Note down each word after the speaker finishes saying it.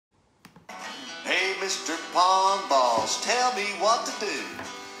Mr. Pond Boss, tell me what to do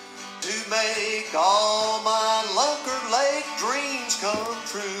to make all my Lunker Lake dreams come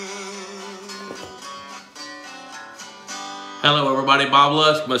true. Hello everybody, Bob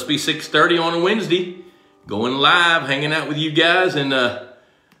Lusk. Must be 6:30 on a Wednesday. Going live, hanging out with you guys, and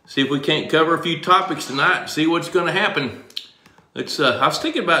see if we can't cover a few topics tonight, see what's going to happen. I was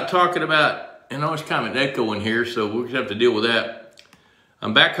thinking about talking about, and it's kind of an echo in here, so we're going to have to deal with that.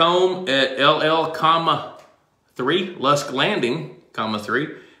 I'm back home at LL,3, Lusk Landing, 3.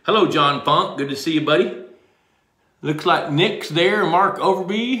 Hello, John Funk. Good to see you, buddy. Looks like Nick's there, Mark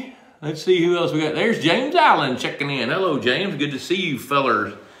Overby. Let's see who else we got. There's James Allen checking in. Hello, James. Good to see you,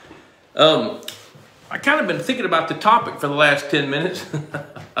 fellers. I kind of been thinking about the topic for the last 10 minutes.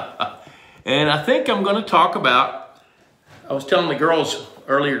 And I think I'm going to talk about, I was telling the girls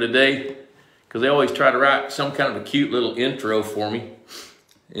earlier today, because they always try to write some kind of a cute little intro for me.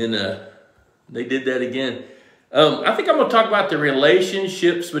 And they did that again. I think I'm going to talk about the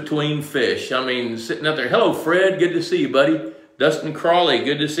relationships between fish. I mean, sitting out there. Hello, Fred. Good to see you, buddy. Dustin Crawley.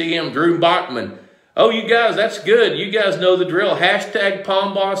 Good to see him. Drew Bachman. Oh, you guys, that's good. You guys know the drill. Hashtag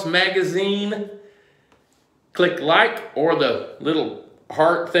Pond Boss Magazine. Click like or the little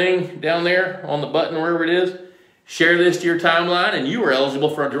heart thing down there on the button, wherever it is. Share this to your timeline, and you are eligible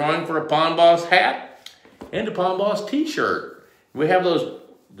for a drawing for a Pond Boss hat and a Pond Boss t-shirt. We have the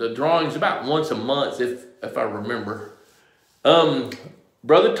drawings about once a month, if I remember.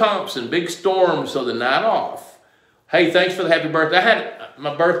 Brother Thompson, big storm, so the night off. Hey, thanks for the happy birthday.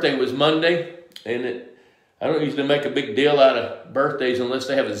 My birthday was Monday, and I don't usually make a big deal out of birthdays unless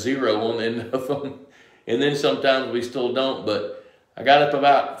they have a 0 on the end of them. And then sometimes we still don't, but I got up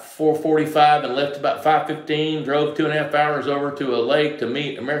about 4:45 and left about 5:15, drove 2.5 hours over to a lake to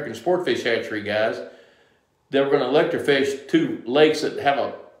meet American Sportfish Hatchery guys. They were going to electrofish 2 lakes that have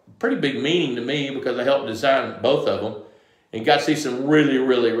a pretty big meaning to me because I helped design both of them, and got to see some really,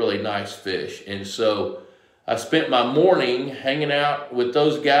 really, really nice fish. And so I spent my morning hanging out with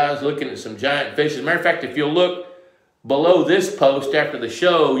those guys, looking at some giant fish. As a matter of fact, if you'll look below this post after the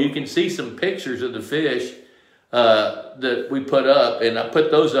show, you can see some pictures of the fish that we put up. And I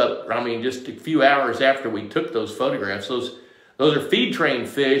put those up, I mean, just a few hours after we took those photographs. Those are feed train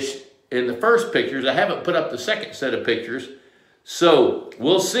fish in the first pictures. I haven't put up the second set of pictures. So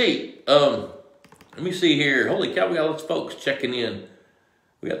we'll see. Let me see here. Holy cow, we got lots of folks checking in.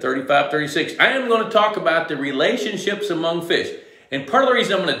 We got 35, 36. I am going to talk about the relationships among fish. And part of the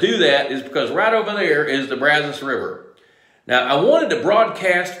reason I'm going to do that is because right over there is the Brazos River. Now, I wanted to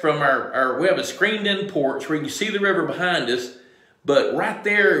broadcast from we have a screened-in porch where you can see the river behind us, but right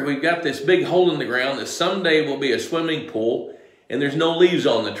there we've got this big hole in the ground that someday will be a swimming pool, and there's no leaves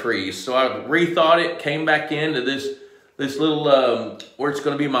on the trees. So I rethought it, came back into this little, where it's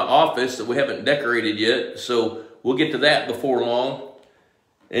going to be my office that we haven't decorated yet, so we'll get to that before long.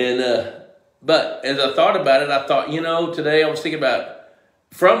 And but as I thought about it, I thought, today I was thinking about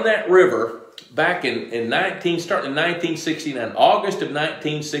from that river back starting in 1969, August of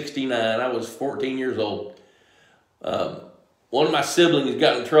 1969, I was 14 years old. One of my siblings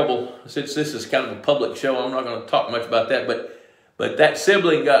got in trouble. Since this is kind of a public show, I'm not going to talk much about that, but that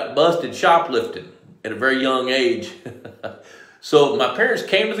sibling got busted shoplifting at a very young age. So my parents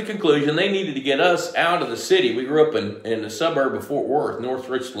came to the conclusion they needed to get us out of the city. We grew up in the suburb of Fort Worth, North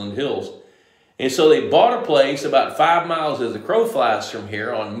Richland Hills. And so they bought a place about 5 miles as the crow flies from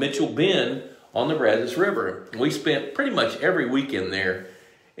here on Mitchell Bend on the Brazos River. We spent pretty much every weekend there.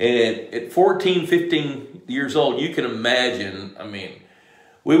 And at 14, 15 years old, you can imagine, I mean,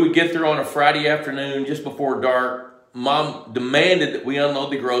 we would get there on a Friday afternoon just before dark. Mom demanded that we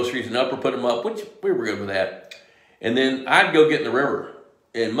unload the groceries and up or put them up, which we were good with that. And then I'd go get in the river.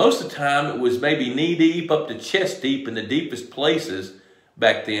 And most of the time it was maybe knee deep up to chest deep in the deepest places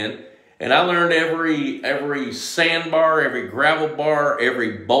back then. And I learned every sandbar, every gravel bar,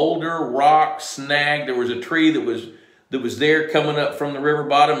 every boulder, rock, snag. There was a tree that was there coming up from the river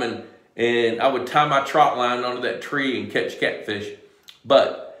bottom, and I would tie my trot line onto that tree and catch catfish.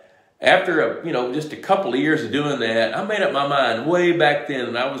 But after just a couple of years of doing that, I made up my mind way back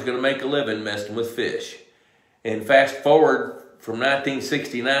then that I was going to make a living messing with fish. And fast forward from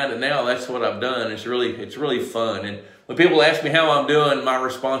 1969 to now, that's what I've done. It's really fun. And when people ask me how I'm doing, my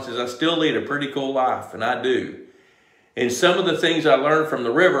response is I still lead a pretty cool life, and I do. And some of the things I learned from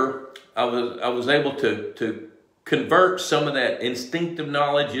the river, I was able to convert some of that instinctive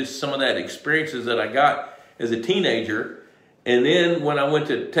knowledge, just some of that experiences that I got as a teenager. And then when I went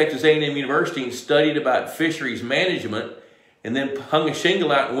to Texas A&M University and studied about fisheries management, and then hung a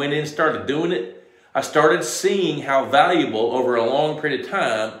shingle out and went in and started doing it, I started seeing how valuable, over a long period of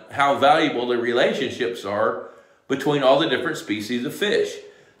time, how valuable the relationships are between all the different species of fish.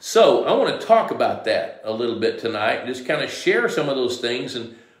 So I want to talk about that a little bit tonight, just kind of share some of those things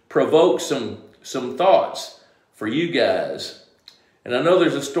and provoke some thoughts for you guys. And I know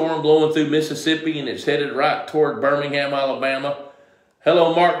there's a storm blowing through Mississippi and it's headed right toward Birmingham, Alabama.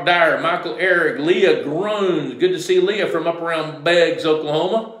 Hello, Mark Dyer, Michael Eric, Leah Groans. Good to see Leah from up around Beggs,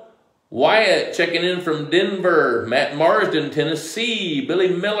 Oklahoma. Wyatt checking in from Denver. Matt Marsden, Tennessee.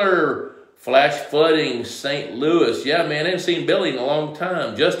 Billy Miller, flash flooding, St. Louis. Yeah, man, I haven't seen Billy in a long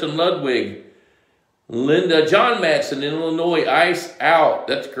time. Justin Ludwig. Linda, John Matson in Illinois, ice out.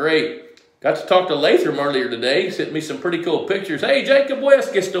 That's great. Got to talk to Latham earlier today. He sent me some pretty cool pictures. Hey, Jacob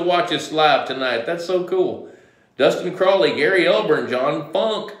West gets to watch us live tonight. That's so cool. Dustin Crawley, Gary Elburn, John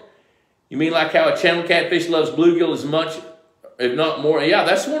Funk. You mean like how a channel catfish loves bluegill as much, if not more? Yeah,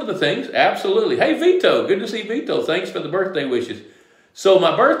 that's one of the things. Absolutely. Hey, Vito. Good to see Vito. Thanks for the birthday wishes. So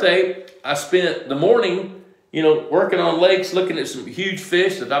my birthday, I spent the morning, you know, working on lakes, looking at some huge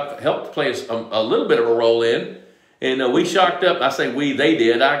fish that I've helped play a little bit of a role in. And we shocked up. I say we, they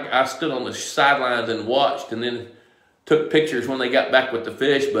did. I stood on the sidelines and watched and then took pictures when they got back with the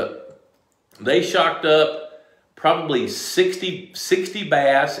fish. But they shocked up probably 60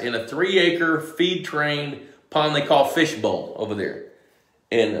 bass in a 3-acre feed-trained pond they call Fishbowl over there.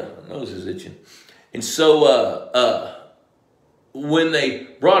 And my nose is itching. And so when they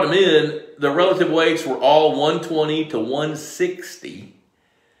brought them in, the relative weights were all 120 to 160.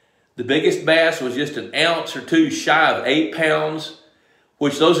 The biggest bass was just an ounce or two shy of 8 pounds,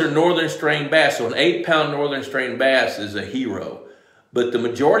 which those are northern strain bass. So an 8-pound northern strain bass is a hero. But the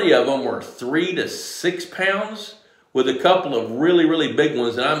majority of them were 3 to 6 pounds with a couple of really, really big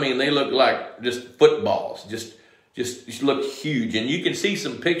ones. And I mean, they look like just footballs, just look huge. And you can see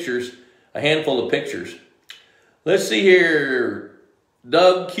some pictures, a handful of pictures. Let's see here.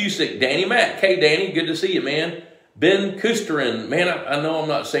 Doug Cusick, Danny Mack. Hey, Danny, good to see you, man. Ben Kusterin. Man, I know I'm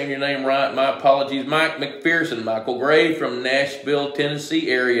not saying your name right. My apologies. Mike McPherson, Michael Gray from Nashville, Tennessee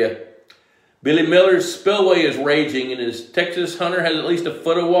area. Billy Miller's spillway is raging, and his Texas Hunter has at least a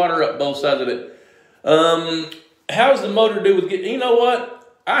foot of water up both sides of it. How's the motor do with getting... You know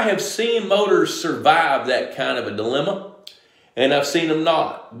what? I have seen motors survive that kind of a dilemma, and I've seen them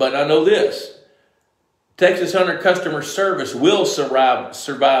not. But I know this. Texas Hunter customer service will survive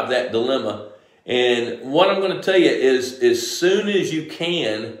that dilemma. And what I'm going to tell you is, as soon as you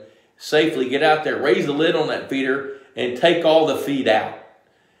can safely get out there, raise the lid on that feeder and take all the feed out.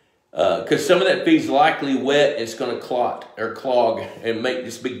 Because some of that feed's likely wet, and it's going to clot or clog and make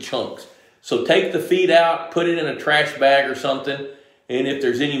just big chunks. So take the feed out, put it in a trash bag or something, and if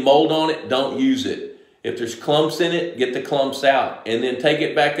there's any mold on it, don't use it. If there's clumps in it, get the clumps out, and then take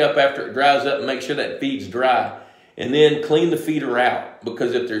it back up after it dries up and make sure that feed's dry. And then clean the feeder out,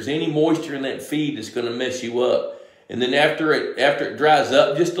 because if there's any moisture in that feed, it's going to mess you up. And then after it dries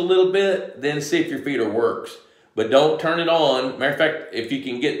up just a little bit, then see if your feeder works. But don't turn it on. Matter of fact, if you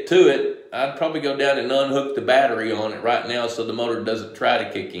can get to it, I'd probably go down and unhook the battery on it right now so the motor doesn't try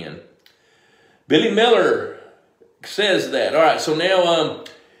to kick in. Billy Miller says that. All right, so now,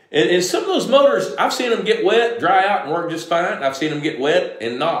 and some of those motors, I've seen them get wet, dry out, and work just fine. I've seen them get wet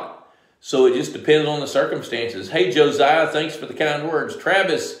and not. So it just depends on the circumstances. Hey, Josiah, thanks for the kind words.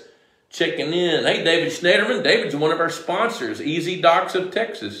 Travis checking in. Hey, David Schneiderman. David's one of our sponsors, Easy Docks of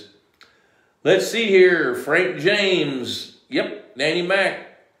Texas. Let's see here. Frank James. Yep, Danny Mack.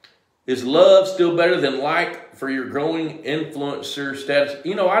 Is love still better than like for your growing influencer status?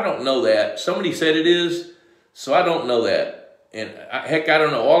 You know, I don't know that. Somebody said it is, so I don't know that. And heck, I don't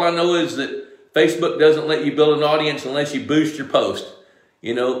know. All I know is that Facebook doesn't let you build an audience unless you boost your post.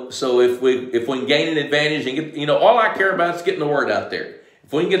 You know, so if we can gain an advantage and get, you know, all I care about is getting the word out there.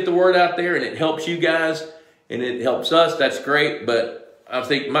 If we can get the word out there and it helps you guys and it helps us, that's great. But I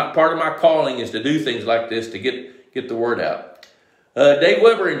think part of my calling is to do things like this to get the word out. Dave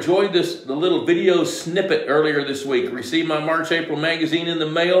Weber enjoyed the little video snippet earlier this week. Received my March-April magazine in the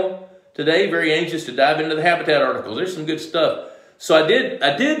mail today. Very anxious to dive into the habitat articles. There's some good stuff. So I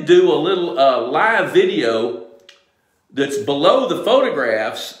did do a little live video that's below the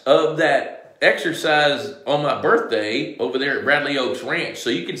photographs of that exercise on my birthday over there at Bradley Oaks Ranch. So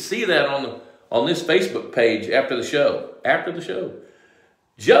you can see that on this Facebook page after the show.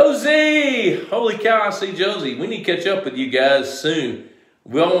 Josie! Holy cow, I see Josie. We need to catch up with you guys soon.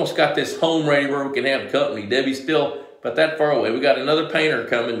 We almost got this home ready where we can have company. Debbie's still about that far away. We got another painter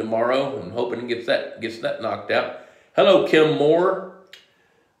coming tomorrow. I'm hoping he gets that knocked out. Hello, Kim Moore.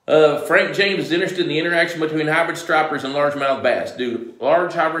 Frank James is interested in the interaction between hybrid stripers and largemouth bass. Do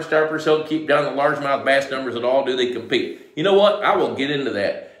large hybrid stripers help keep down the largemouth bass numbers at all? Do they compete? You know what? I will get into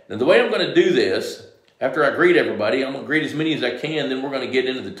that. Now, the way I'm going to do this, after I greet everybody, I'm going to greet as many as I can, then we're going to get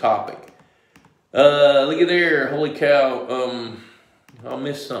into the topic. Look at there. Holy cow. I'll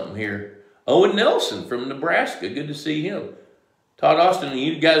miss something here. Owen Nelson from Nebraska. Good to see him. Todd Austin,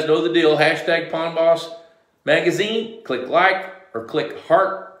 you guys know the deal. Hashtag Pond Boss Magazine. Click like or click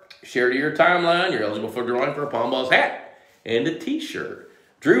heart. Share to your timeline. You're eligible for drawing for a Pond Boss hat and a t-shirt.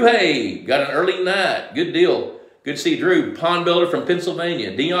 Drew Hay. Got an early night. Good deal. Good to see Drew. Pond builder from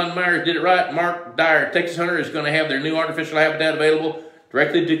Pennsylvania. Dion Myers did it right. Mark Dyer. Texas Hunter is going to have their new artificial habitat available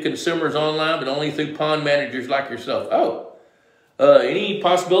directly to consumers online, but only through pond managers like yourself. Oh. Any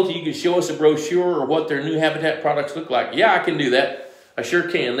possibility you could show us a brochure or what their new habitat products look like? Yeah, I can do that. I sure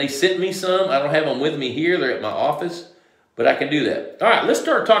can. They sent me some. I don't have them with me here. They're at my office, but I can do that. All right, let's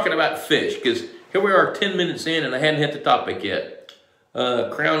start talking about fish, because here we are 10 minutes in and I hadn't hit the topic yet.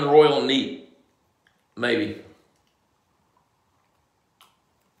 Crown Royal Neat, maybe.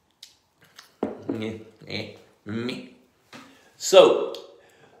 So,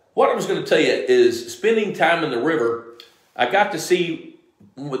 what I was going to tell you is spending time in the river, I got to see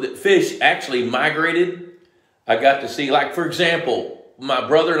the fish actually migrated. I got to see, like, for example, my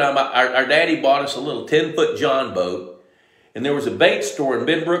brother and our daddy bought us a little 10-foot John boat, and there was a bait store in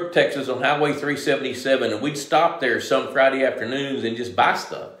Benbrook, Texas on Highway 377, and we'd stop there some Friday afternoons and just buy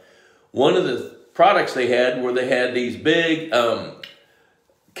stuff. One of the products they had were they had these big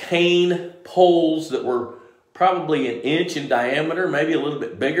cane poles that were probably an inch in diameter, maybe a little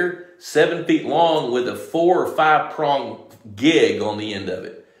bit bigger, 7 feet long with a 4 or 5 prong gig on the end of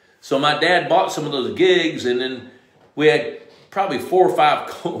it. So my dad bought some of those gigs, and then we had probably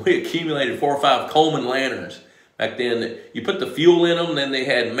we accumulated 4 or 5 Coleman lanterns back then. You put the fuel in them, then they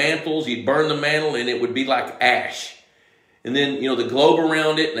had mantles. You'd burn the mantle and it would be like ash. And then, you know, the globe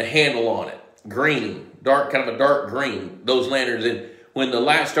around it and the handle on it, green, dark, kind of a dark green, those lanterns. And when the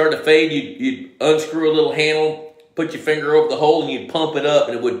light started to fade, you'd unscrew a little handle, put your finger over the hole, and you'd pump it up,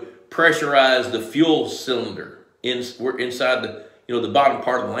 and it would pressurize the fuel cylinder inside the, you know, the bottom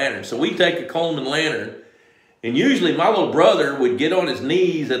part of the lantern. So we take a Coleman lantern, and usually my little brother would get on his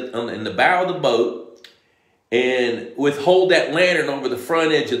knees in the bow of the boat and withhold that lantern over the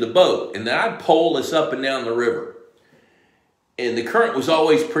front edge of the boat. And then I'd pole this up and down the river. And the current was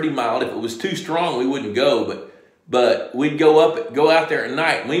always pretty mild. If it was too strong, we wouldn't go, but we'd go out there at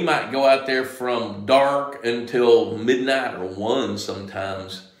night. We might go out there from dark until midnight or 1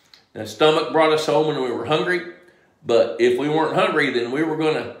 sometimes. Now, stomach brought us home when we were hungry, but if we weren't hungry, then we were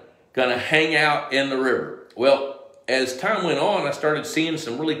gonna hang out in the river. Well, as time went on, I started seeing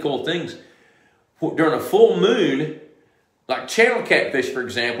some really cool things. During a full moon, like channel catfish, for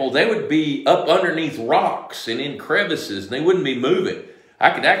example, they would be up underneath rocks and in crevices, and they wouldn't be moving.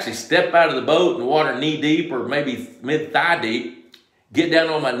 I could actually step out of the boat in the water knee deep or maybe mid-thigh deep, get down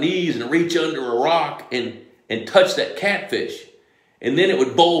on my knees and reach under a rock and touch that catfish. And then it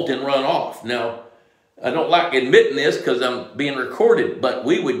would bolt and run off. Now, I don't like admitting this because I'm being recorded, but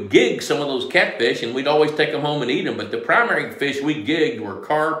we would gig some of those catfish and we'd always take them home and eat them. But the primary fish we gigged were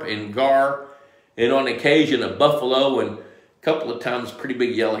carp and gar, and on occasion a buffalo, and a couple of times pretty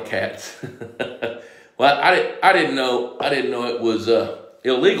big yellow cats. Well, I didn't know it was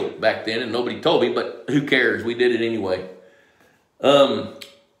illegal back then, and nobody told me, but who cares? We did it anyway.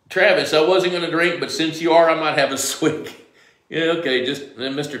 Travis, I wasn't going to drink, but since you are, I might have a swig. Yeah, okay, just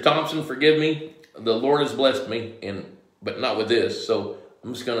Mr. Thompson, forgive me. The Lord has blessed me, but not with this. So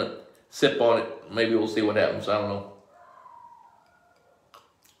I'm just going to sip on it. Maybe we'll see what happens. I don't know.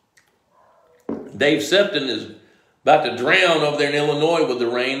 Dave Septon is about to drown over there in Illinois with the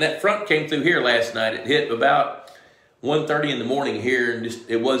rain. That front came through here last night. It hit about 1:30 in the morning here, and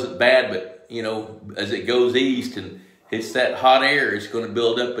it wasn't bad, but, you know, as it goes east and hits that hot air, it's going to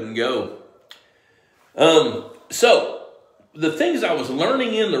build up and go. So the things I was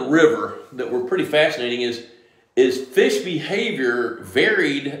learning in the river that were pretty fascinating is fish behavior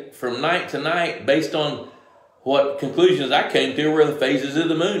varied from night to night based on what conclusions I came to were the phases of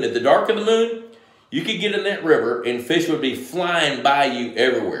the moon. At the dark of the moon, you could get in that river and fish would be flying by you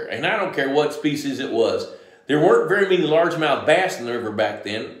everywhere. And I don't care what species it was. There weren't very many largemouth bass in the river back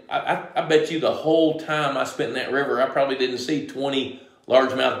then. I bet you the whole time I spent in that river, I probably didn't see 20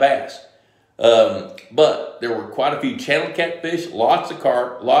 largemouth bass. But there were quite a few channel catfish, lots of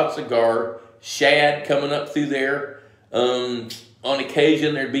carp, lots of gar, shad coming up through there. On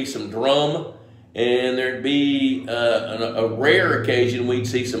occasion, there'd be some drum, and there'd be a rare occasion we'd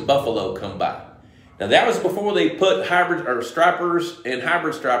see some buffalo come by. Now that was before they put hybrid or stripers and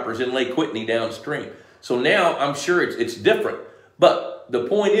hybrid stripers in Lake Whitney downstream. So now I'm sure it's different. But the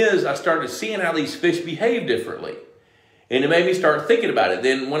point is, I started seeing how these fish behave differently. And it made me start thinking about it.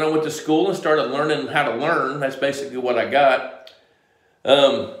 Then when I went to school and started learning how to learn, that's basically what I got.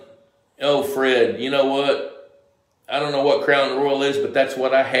 Oh, Fred, you know what? I don't know what Crown Royal is, but that's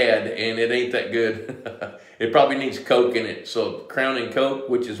what I had, and it ain't that good. It probably needs Coke in it. So Crown and Coke,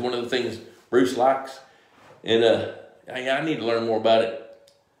 which is one of the things Bruce likes. And I need to learn more about it.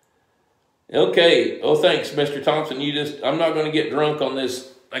 Okay. Oh, thanks, Mr. Thompson. I'm not going to get drunk on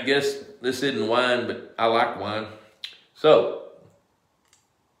this. I guess this isn't wine, but I like wine. So,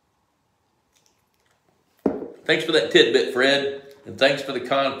 thanks for that tidbit, Fred, and thanks for the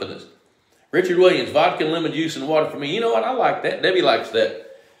confidence. Richard Williams, vodka, lemon juice, and water for me. You know what? I like that. Debbie likes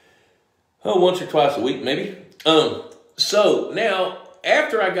that. Oh, once or twice a week, maybe. So, now,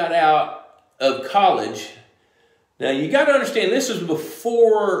 after I got out of college, now you got to understand, this was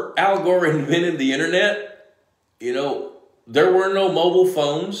before Al Gore invented the internet. You know, there were no mobile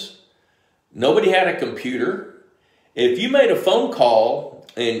phones. Nobody had a computer. If you made a phone call,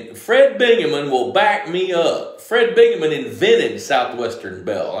 and Fred Bingaman will back me up. Fred Bingaman invented Southwestern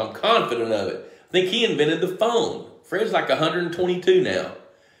Bell. I'm confident of it. I think he invented the phone. Fred's like 122 now.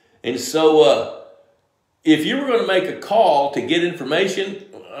 And so if you were going to make a call to get information,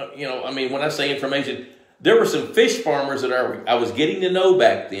 you know, I mean, when I say information, there were some fish farmers that I was getting to know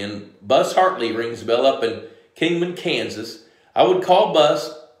back then. Bus Hartley rings a bell up in Kingman, Kansas. I would call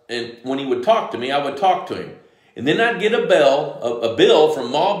Bus, and when he would talk to me, I would talk to him. And then I'd get a bill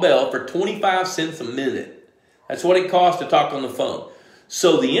from Ma Bell for 25 cents a minute. That's what it cost to talk on the phone.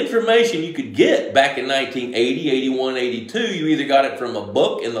 So the information you could get back in 1980, 81, 82, you either got it from a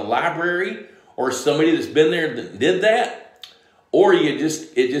book in the library or somebody that's been there that did that, or it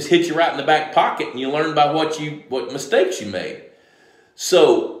just hit you right in the back pocket and you learned by what mistakes you made.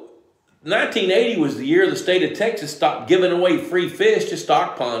 So 1980 was the year the state of Texas stopped giving away free fish to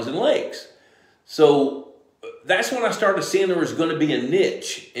stock ponds and lakes. So that's when I started seeing there was going to be a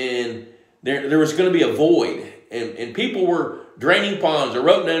niche and there was going to be a void. And people were draining ponds or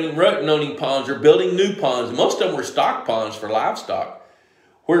road-noting ponds or building new ponds. Most of them were stock ponds for livestock,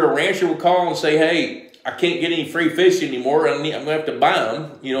 where a rancher would call and say, hey, I can't get any free fish anymore. I'm going to have to buy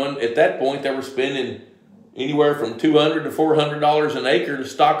them. You know, and at that point, they were spending anywhere from $200 to $400 an acre to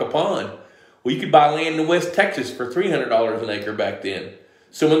stock a pond. Well, you could buy land in West Texas for $300 an acre back then.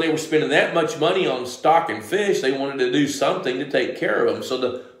 So when they were spending that much money on stock and fish, they wanted to do something to take care of them. So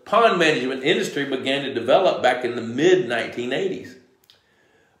the pond management industry began to develop back in the mid-1980s.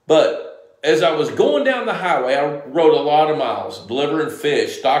 But as I was going down the highway, I rode a lot of miles, delivering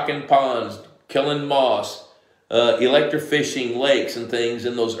fish, stocking ponds, killing moss, electrofishing lakes and things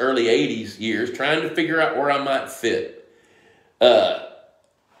in those early 80s years, trying to figure out where I might fit. And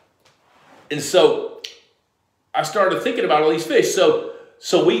so I started thinking about all these fish.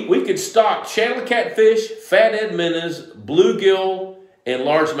 So we could stock channel catfish, fathead minnows, bluegill, and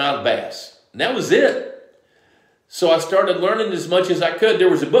largemouth bass. And that was it. So I started learning as much as I could. There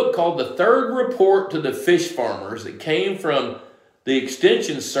was a book called The Third Report to the Fish Farmers that came from the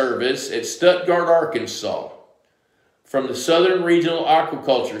Extension Service at Stuttgart, Arkansas, from the Southern Regional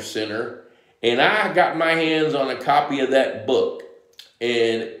Aquaculture Center. And I got my hands on a copy of that book.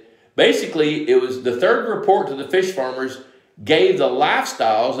 And basically, it was the third report to the fish farmers gave the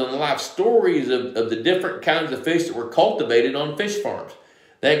lifestyles and the life stories of the different kinds of fish that were cultivated on fish farms.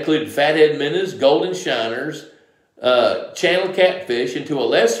 That included fathead minnows, golden shiners, channel catfish, and to a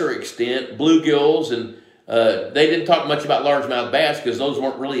lesser extent, bluegills. And they didn't talk much about largemouth bass because those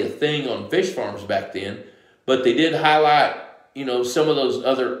weren't really a thing on fish farms back then. But they did highlight, you know, some of those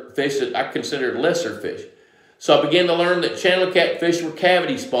other fish that I considered lesser fish. So I began to learn that channel catfish were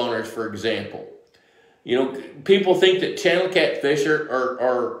cavity spawners, for example. You know, people think that channel catfish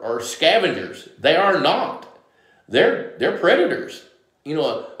are scavengers. They are not. They're predators. You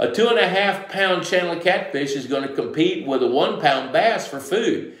know, a 2.5 pound channel catfish is going to compete with a 1 pound bass for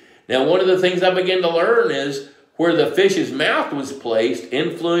food. Now, one of the things I began to learn is where the fish's mouth was placed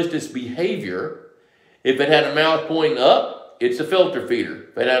influenced its behavior. If it had a mouth pointing up, it's a filter feeder.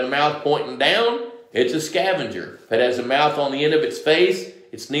 If it had a mouth pointing down, it's a scavenger. If it has a mouth on the end of its face,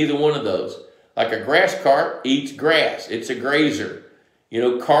 it's neither one of those. Like a grass carp eats grass. It's a grazer. You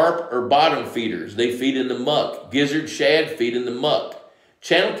know, carp are bottom feeders. They feed in the muck. Gizzard shad feed in the muck.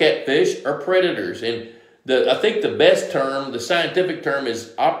 Channel catfish are predators. And I think the best term, the scientific term, is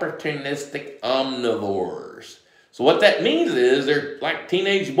opportunistic omnivores. So what that means is they're like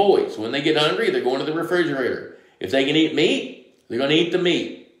teenage boys. When they get hungry, they're going to the refrigerator. If they can eat meat, they're going to eat the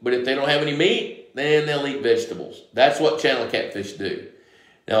meat. But if they don't have any meat, then they'll eat vegetables. That's what channel catfish do.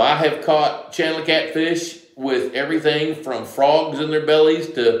 Now, I have caught channel catfish with everything from frogs in their bellies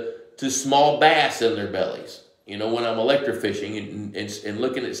to small bass in their bellies, you know, when I'm electrofishing and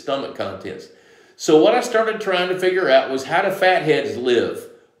looking at stomach contents. So what I started trying to figure out was, how do fatheads live?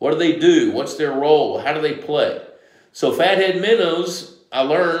 What do they do? What's their role? How do they play? So fathead minnows, I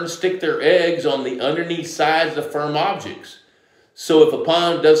learned, stick their eggs on the underneath sides of firm objects. So if a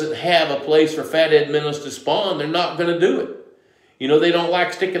pond doesn't have a place for fathead minnows to spawn, they're not going to do it. You know, they don't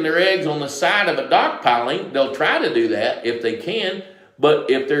like sticking their eggs on the side of a dock piling. They'll try to do that if they can, but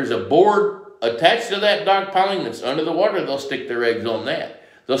if there's a board attached to that dock piling that's under the water, they'll stick their eggs on that.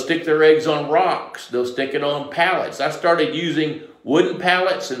 They'll stick their eggs on rocks. They'll stick it on pallets. I started using wooden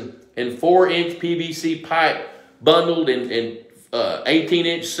pallets and 4-inch PVC pipe bundled in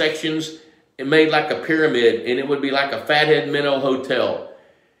 18-inch sections and made like a pyramid, and it would be like a fathead minnow hotel.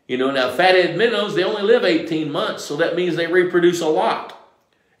 You know, now fathead minnows, they only live 18 months, so that means they reproduce a lot.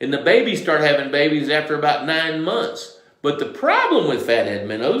 And the babies start having babies after about 9 months. But the problem with fathead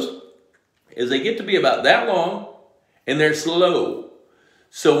minnows is they get to be about that long and they're slow.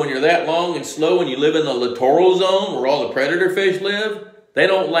 So when you're that long and slow and you live in the littoral zone where all the predator fish live, they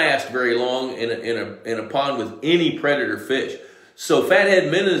don't last very long in a pond with any predator fish. So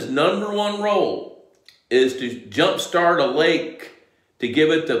fathead minnows' #1 role is to jumpstart a lake, to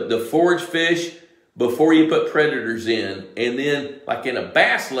give it the forage fish before you put predators in. And then, like in a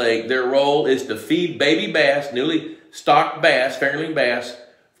bass lake, their role is to feed baby bass, newly stocked bass, fingerling bass,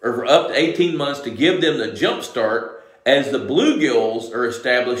 for up to 18 months, to give them the jump start as the bluegills are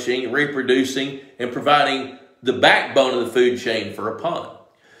establishing, reproducing, and providing the backbone of the food chain for a pond.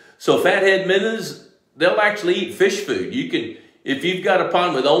 So fathead minnows, they'll actually eat fish food. You can, if you've got a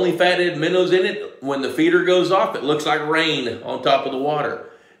pond with only fathead minnows in it, when the feeder goes off, it looks like rain on top of the water.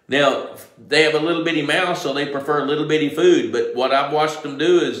 Now, they have a little bitty mouth, so they prefer little bitty food. But what I've watched them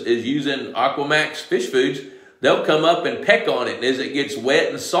do is using Aquamax fish foods, they'll come up and peck on it. And as it gets wet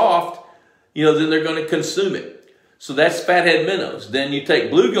and soft, you know, then they're going to consume it. So that's fathead minnows. Then you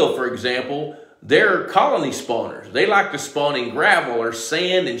take bluegill, for example. They're colony spawners. They like to spawn in gravel or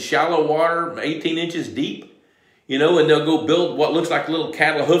sand in shallow water, 18 inches deep. You know, and they'll go build what looks like little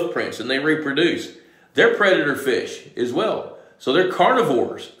cattle hoof prints, and they reproduce. They're predator fish as well. So they're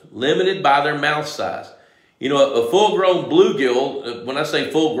carnivores, limited by their mouth size. You know, a full-grown bluegill, when I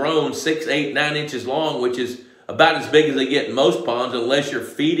say full-grown, 6, 8, 9 inches long, which is about as big as they get in most ponds, unless you're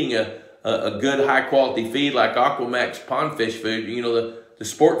feeding a good high-quality feed like Aquamax pond fish food, you know, the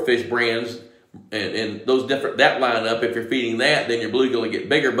sport fish brands and those different, that lineup. If you're feeding that, then your bluegill will get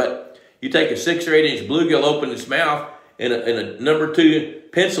bigger. But you take a 6 or 8 inch bluegill, open its mouth, and a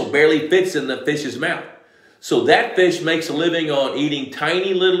 #2 pencil barely fits in the fish's mouth. So that fish makes a living on eating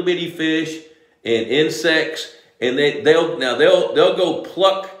tiny little bitty fish and insects, and they'll go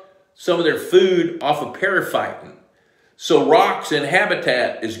pluck some of their food off of periphyton. So rocks and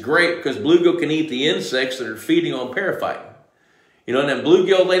habitat is great because bluegill can eat the insects that are feeding on periphyton. You know, and then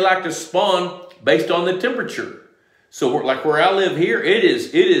bluegill, they like to spawn based on the temperature. So like where I live here,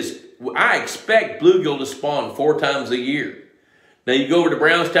 I expect bluegill to spawn 4 times a year. Now you go over to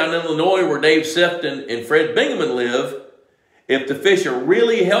Brownstown, Illinois, where Dave Sefton and Fred Bingaman live. If the fish are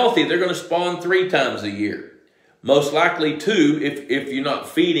really healthy, they're going to spawn 3 times a year. Most likely 2 if you're not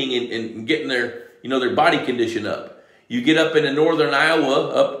feeding and getting their body condition up. You get up into northern Iowa,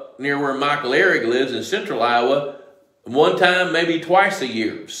 up near where Michael Eric lives in central Iowa, 1 time, maybe twice a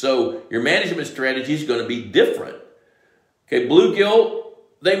year. So your management strategy is going to be different. Okay, bluegill,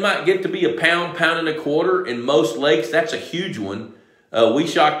 they might get to be a pound, pound and a quarter in most lakes. That's a huge one. We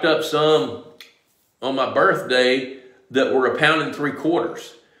shocked up some on my birthday that were 1 3/4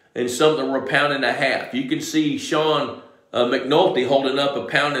 pounds, and some that were 1.5 pounds. You can see Sean McNulty holding up 1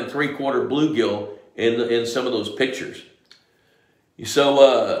 3/4 pound bluegill in some of those pictures.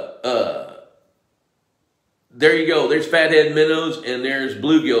 So there you go. There's fathead minnows and there's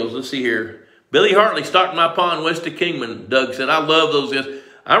bluegills. Let's see here. Billy Hartley stocked my pond west of Kingman. Doug said, I love those guys.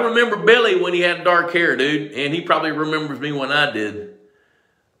 I remember Billy when he had dark hair, dude, and he probably remembers me when I did.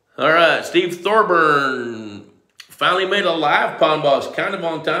 All right, Steve Thorburn finally made a live pond boss, kind of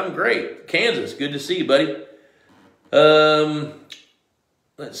on time. Great. Kansas, good to see you, buddy.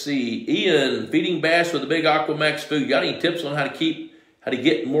 Let's see. Ian, feeding bass with a big Aquamax food. Got any tips on how to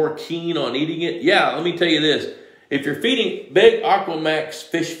get more keen on eating it? Yeah, let me tell you this. If you're feeding big Aquamax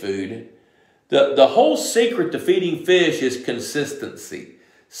fish food, the whole secret to feeding fish is consistency.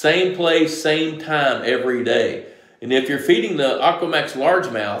 Same place, same time every day. And if you're feeding the Aquamax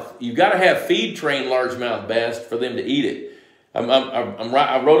largemouth, you've got to have feed-trained largemouth bass for them to eat it.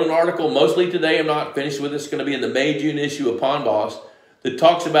 I wrote an article mostly today. I'm not finished with it. It's going to be in the May-June issue of Pond Boss that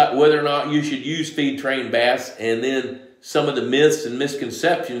talks about whether or not you should use feed-trained bass, and then some of the myths and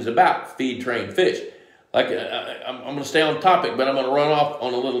misconceptions about feed-trained fish. Like I'm going to stay on topic, but I'm going to run off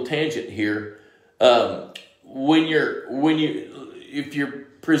on a little tangent here. If you're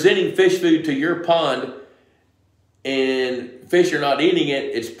presenting fish food to your pond and fish are not eating it,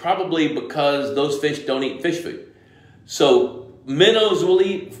 it's probably because those fish don't eat fish food. So minnows will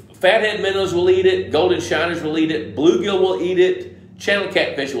eat, fathead minnows will eat it, golden shiners will eat it, bluegill will eat it, channel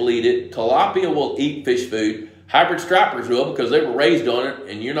catfish will eat it, tilapia will eat fish food, hybrid stripers will because they were raised on it,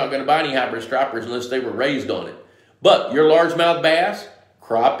 and you're not going to buy any hybrid stripers unless they were raised on it. But your largemouth bass,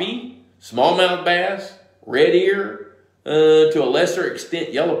 crappie, smallmouth bass, red ear, to a lesser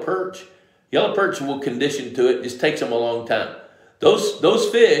extent yellow perch will condition to it. Just takes them a long time. Those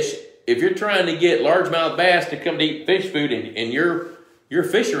fish, if you're trying to get largemouth bass to come to eat fish food in your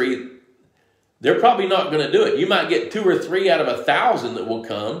fishery, they're probably not going to do it. You might get 2 or 3 out of 1,000 that will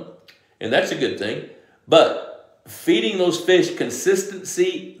come, and that's a good thing. But feeding those fish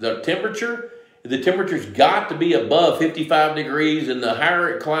consistency, the temperature's got to be above 55 degrees, and the higher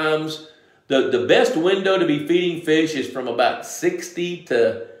it climbs, the best window to be feeding fish is from about 60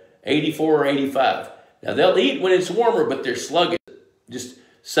 to 84 or 85. Now, they'll eat when it's warmer, but they're sluggish. Just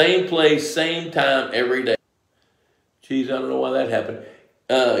same place, same time, every day. Geez, I don't know why that happened.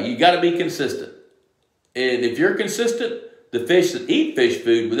 You got to be consistent. And if you're consistent, the fish that eat fish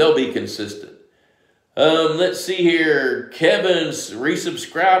food, they'll be consistent. Let's see here. Kevin's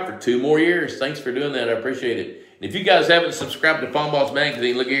resubscribed for 2 more years. Thanks for doing that. I appreciate it. And if you guys haven't subscribed to Pond Boss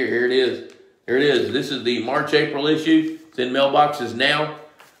Magazine, look here. Here it is. Here it is. This is the March-April issue. It's in mailboxes now.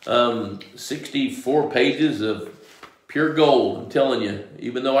 64 pages of pure gold, I'm telling you,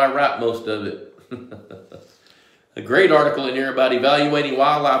 even though I write most of it. A great article in here about evaluating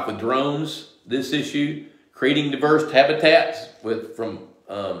wildlife with drones, this issue. Creating diverse habitats from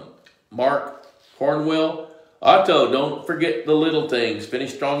Mark Cornwell. Otto, don't forget the little things.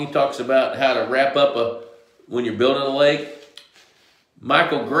 Finish Strong, he talks about how to wrap up when you're building a lake.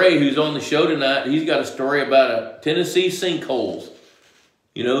 Michael Gray, who's on the show tonight, he's got a story about Tennessee sinkholes.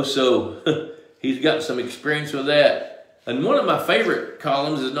 You know, so he's got some experience with that. And one of my favorite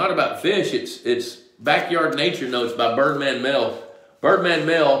columns is not about fish. It's Backyard Nature Notes by Birdman Mel. Birdman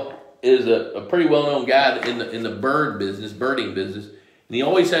Mel is a pretty well-known guy in the birding business. And he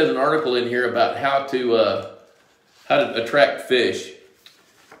always has an article in here about how to attract fish.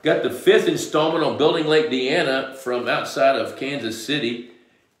 Got the 5th installment on building Lake Deanna from outside of Kansas City.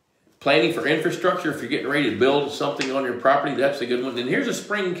 Planning for infrastructure, if you're getting ready to build something on your property, that's a good one. And here's a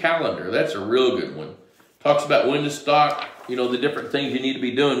spring calendar. That's a real good one. Talks about when to stock, you know, the different things you need to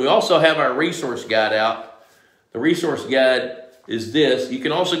be doing. We also have our resource guide out. The resource guide is this. You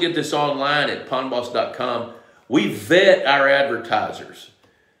can also get this online at pondboss.com. We vet our advertisers.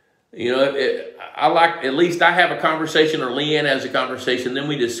 You know, at least I have a conversation, or Leanne has a conversation, then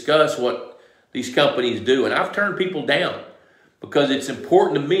we discuss what these companies do. And I've turned people down because it's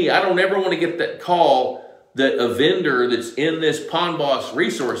important to me. I don't ever want to get that call that a vendor that's in this Pond Boss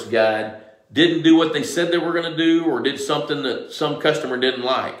resource guide didn't do what they said they were going to do, or did something that some customer didn't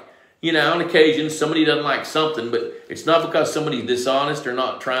like. You know, on occasion, somebody doesn't like something, but it's not because somebody's dishonest or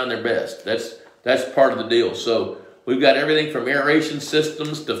not trying their best. That's part of the deal. So we've got everything from aeration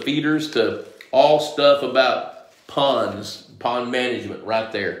systems to feeders to all stuff about ponds, pond management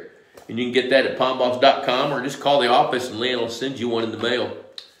right there. And you can get that at pondboss.com, or just call the office and Leanne will send you one in the mail,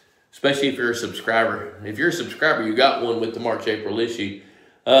 especially if you're a subscriber. If you're a subscriber, you got one with the March-April issue.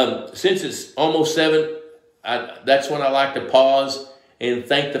 Since it's almost 7, that's when I like to pause and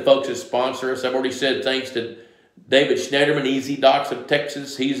thank the folks that sponsor us. I've already said thanks to David Schneiderman, Easy Docks of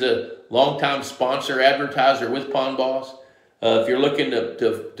Texas. He's a longtime sponsor, advertiser with Pond Boss. If you're looking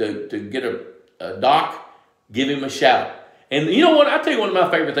to get a dock, give him a shout. And you know what? I'll tell you one of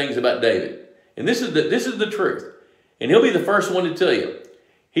my favorite things about David. And this is the truth. And he'll be the first one to tell you.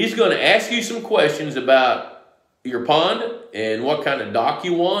 He's going to ask you some questions about your pond and what kind of dock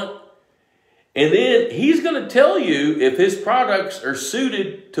you want. And then he's going to tell you if his products are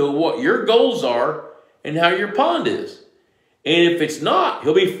suited to what your goals are and how your pond is. And if it's not,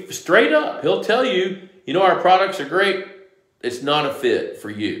 he'll be straight up. He'll tell you, you know, our products are great. It's not a fit for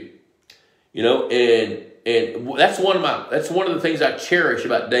you. You know, and that's one of the things I cherish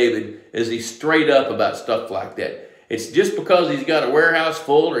about David, is he's straight up about stuff like that. It's just because he's got a warehouse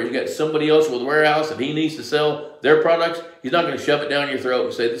full, or he's got somebody else with a warehouse and he needs to sell their products, he's not going to shove it down your throat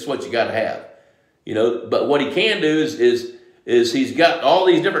and say, this is what you got to have. You know, but what he can do is he's got all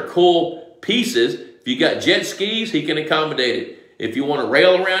these different cool pieces If you got jet skis, he can accommodate it. If you want to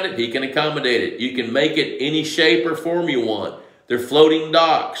rail around it, he can accommodate it. You can make it any shape or form you want. They're floating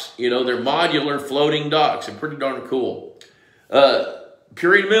docks. You know, they're modular floating docks. They're pretty darn cool.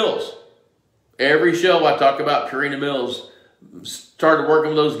 Purina Mills. Every show I talk about Purina Mills. Started working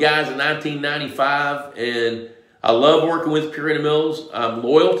with those guys in 1995, and I love working with Purina Mills. I'm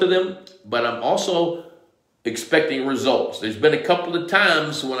loyal to them, but I'm also expecting results. There's been a couple of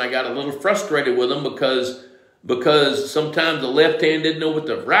times when I got a little frustrated with them because sometimes the left hand didn't know what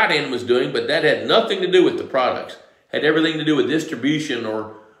the right hand was doing, but that had nothing to do with the products. Had everything to do with distribution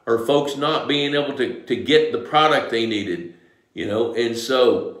or folks not being able to get the product they needed, you know. And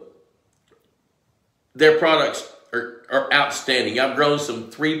so their products are outstanding. I've grown some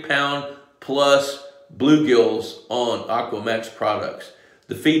 3-pound plus bluegills on Aquamax products.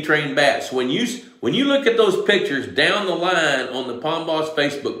 The feed train bats. When you look at those pictures down the line on the Pond Boss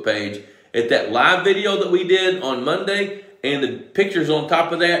Facebook page, at that live video that we did on Monday, and the pictures on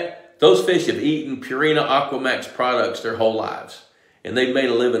top of that, those fish have eaten Purina Aquamax products their whole lives. And they've made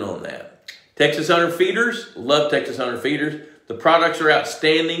a living on that. Texas Hunter Feeders, love Texas Hunter Feeders. The products are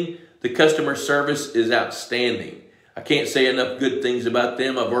outstanding. The customer service is outstanding. I can't say enough good things about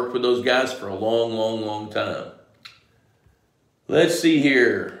them. I've worked with those guys for a long, long, long time. Let's see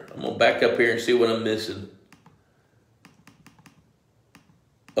here. I'm going to back up here and see what I'm missing.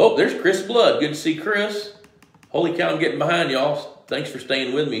 Oh, there's Chris Blood. Good to see Chris. Holy cow, I'm getting behind y'all. Thanks for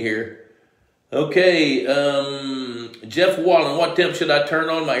staying with me here. Okay, Jeff Wallen, what temp should I turn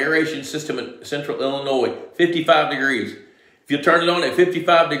on my aeration system in central Illinois? 55 degrees. If you turn it on at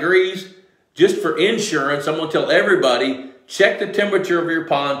 55 degrees, just for insurance, I'm going to tell everybody, check the temperature of your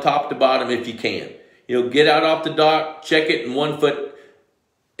pond top to bottom if you can. You know, get out off the dock, check it in 1 foot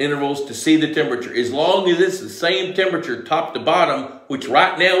intervals to see the temperature. As long as it's the same temperature top to bottom, which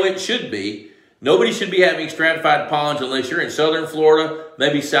right now it should be, nobody should be having stratified ponds unless you're in southern Florida,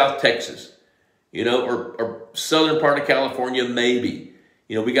 maybe South Texas, you know, or southern part of California, maybe.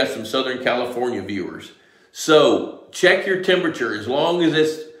 You know, we got some Southern California viewers. So check your temperature. As long as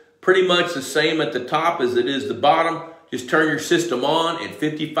it's pretty much the same at the top as it is the bottom, just turn your system on at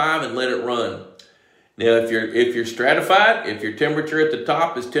 55 and let it run. Now, if you're stratified, if your temperature at the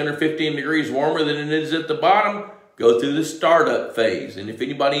top is 10 or 15 degrees warmer than it is at the bottom, go through the startup phase. And if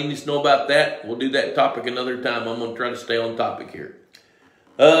anybody needs to know about that, we'll do that topic another time. I'm going to try to stay on topic here.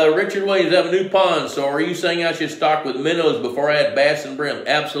 Richard Williams, I have a new pond, so are you saying I should stock with minnows before I add bass and brim?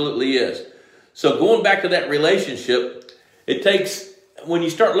 Absolutely yes. So going back to that relationship, it takes, when you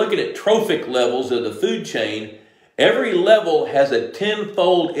start looking at trophic levels of the food chain, every level has a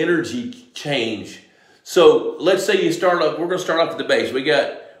tenfold energy change. So let's say you start off, we're going to start off at the base. We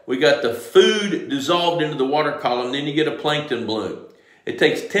got the food dissolved into the water column, then you get a plankton bloom. It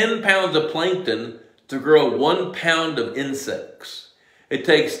takes 10 pounds of plankton to grow 1 pound of insects. It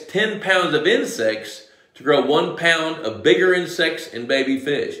takes 10 pounds of insects to grow 1 pound of bigger insects and baby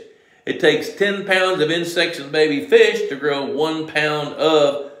fish. It takes 10 pounds of insects and baby fish to grow 1 pound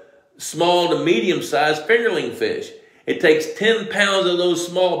of small to medium-sized fingerling fish. It takes 10 pounds of those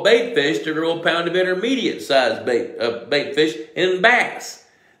small bait fish to grow a pound of intermediate-sized bait fish and bass.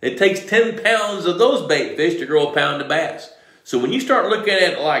 It takes 10 pounds of those bait fish to grow a pound of bass. So when you start looking at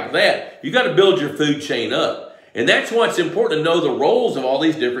it like that, you got to build your food chain up. And that's why it's important to know the roles of all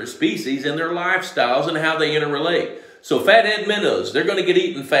these different species and their lifestyles and how they interrelate. So fathead minnows, they're going to get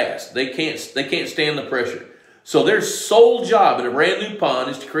eaten fast. They can't stand the pressure. So their sole job in a brand new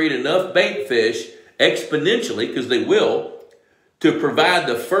pond is to create enough bait fish exponentially, because they will, to provide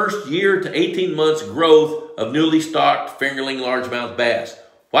the first year to 18 months growth of newly stocked fingerling largemouth bass.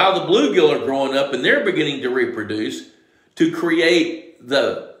 While the bluegill are growing up and they're beginning to reproduce, to create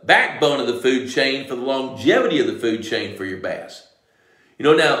the backbone of the food chain for the longevity of the food chain for your bass. You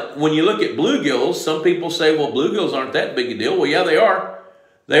know, now, when you look at bluegills, some people say, well, bluegills aren't that big a deal. Well, yeah, they are.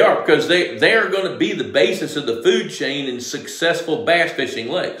 They are, because they are going to be the basis of the food chain in successful bass fishing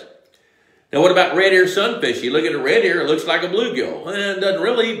lakes. Now, what about red ear sunfish? You look at a red ear, it looks like a bluegill. It doesn't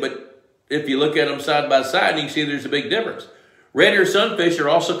really, but if you look at them side by side, you can see there's a big difference. Red ear sunfish are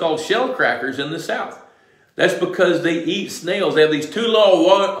also called shell crackers in the South. That's because they eat snails. They have these two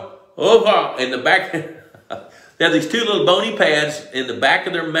little in the back. They have these two little bony pads in the back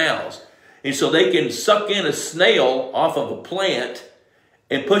of their mouths. And so they can suck in a snail off of a plant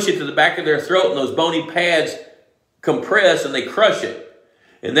and push it to the back of their throat, and those bony pads compress and they crush it.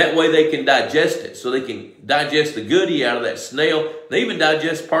 And that way they can digest it. So they can digest the goodie out of that snail. They even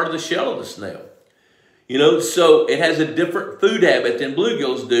digest part of the shell of the snail. You know, so it has a different food habit than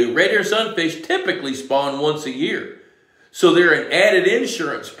bluegills do. Red ear sunfish typically spawn once a year. So they're an added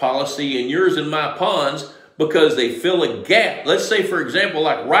insurance policy in yours and my ponds because they fill a gap. Let's say, for example,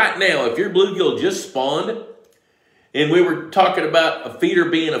 like right now, if your bluegill just spawned and we were talking about a feeder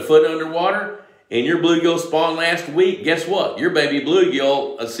being a foot underwater and your bluegill spawned last week, guess what? Your baby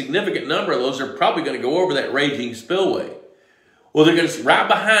bluegill, a significant number of those are probably going to go over that raging spillway. Well, they're going to, right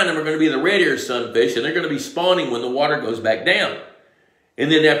behind them are going to be the red-eared sunfish, and they're going to be spawning when the water goes back down. And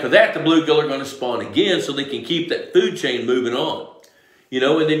then after that, the bluegill are going to spawn again so they can keep that food chain moving on. You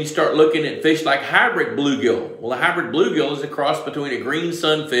know, and then you start looking at fish like hybrid bluegill. Well, a hybrid bluegill is a cross between a green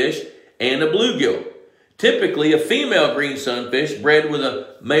sunfish and a bluegill. Typically, a female green sunfish bred with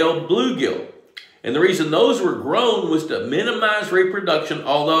a male bluegill. And the reason those were grown was to minimize reproduction,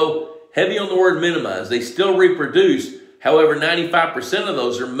 although heavy on the word minimize. They still reproduce. However, 95% of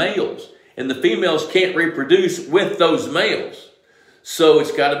those are males, and the females can't reproduce with those males. So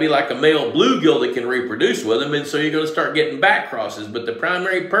it's got to be like a male bluegill that can reproduce with them, and so you're going to start getting back crosses. But the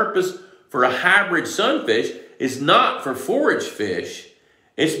primary purpose for a hybrid sunfish is not for forage fish.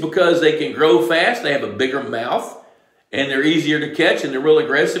 It's because they can grow fast, they have a bigger mouth, and they're easier to catch, and they're real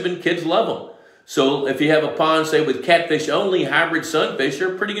aggressive, and kids love them. So if you have a pond, say, with catfish only, hybrid sunfish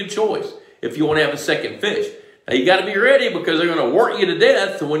are a pretty good choice if you want to have a second fish. Now, you got to be ready because they're going to work you to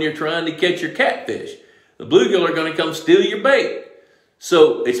death when you're trying to catch your catfish. The bluegill are going to come steal your bait.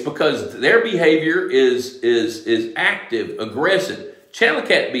 So it's because their behavior is active, aggressive. Channel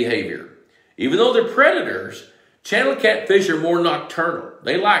cat behavior. Even though they're predators, channel catfish are more nocturnal.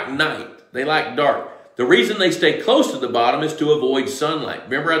 They like night. They like dark. The reason they stay close to the bottom is to avoid sunlight.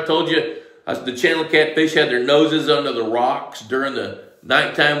 Remember I told you the channel catfish had their noses under the rocks during the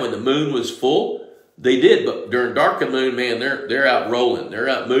nighttime when the moon was full? They did, but during dark of moon, man, they're out rolling. They're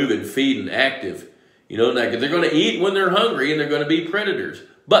out moving, feeding, active. You know, now, they're going to eat when they're hungry, and they're going to be predators.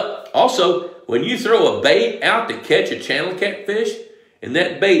 But also, when you throw a bait out to catch a channel catfish, and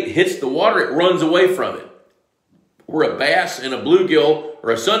that bait hits the water, it runs away from it. Where a bass and a bluegill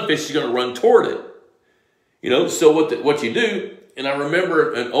or a sunfish is going to run toward it. You know, so what you do, and I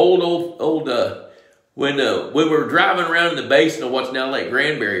remember an when we were driving around the basin of what's now Lake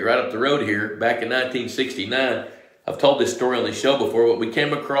Granbury, right up the road here, back in 1969, I've told this story on the show before, but we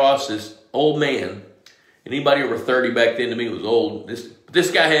came across this old man. Anybody over 30 back then to me was old.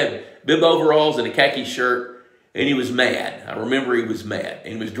 This guy had bib overalls and a khaki shirt, and he was mad. I remember he was mad.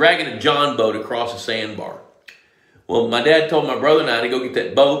 And he was dragging a john boat across a sandbar. Well, my dad told my brother and I to go get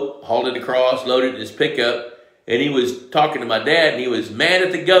that boat, hauled it across, loaded it in his pickup, and he was talking to my dad, and he was mad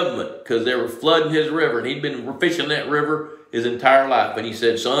at the government because they were flooding his river, and he'd been fishing that river his entire life. And he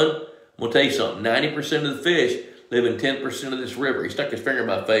said, son, I'm going to tell you something. 90% of the fish live in 10% of this river. He stuck his finger in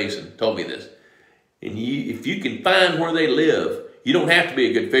my face and told me this. And if you can find where they live, you don't have to be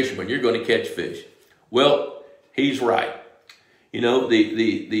a good fisherman. You're going to catch fish. Well, he's right. You know,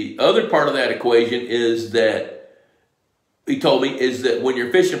 the other part of that equation is that, he told me, is that when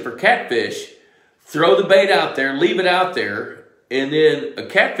you're fishing for catfish, throw the bait out there, leave it out there, and then a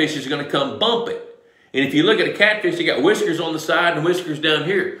catfish is going to come bump it. And if you look at a catfish, they got whiskers on the side and whiskers down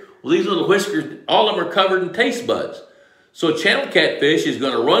here. Well, these little whiskers, all of them are covered in taste buds. So a channel catfish is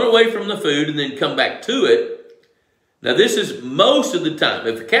going to run away from the food and then come back to it. Now, this is most of the time.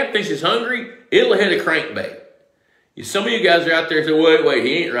 If a catfish is hungry, it'll hit a crankbait. Some of you guys are out there saying, wait,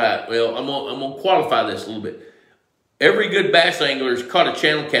 he ain't right. Well, I'm going to qualify this a little bit. Every good bass angler has caught a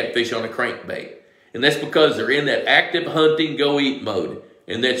channel catfish on a crankbait. And that's because they're in that active hunting, go-eat mode.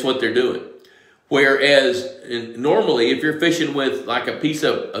 And that's what they're doing. Whereas, normally, if you're fishing with like a piece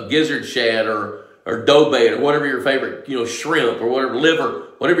of a gizzard shad or dough bait or whatever your favorite, shrimp or whatever, liver,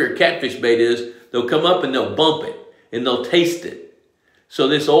 whatever your catfish bait is, they'll come up and they'll bump it and they'll taste it. So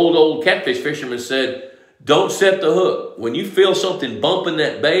this old catfish fisherman said, don't set the hook. When you feel something bumping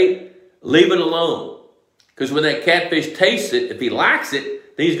that bait, leave it alone. Because when that catfish tastes it, if he likes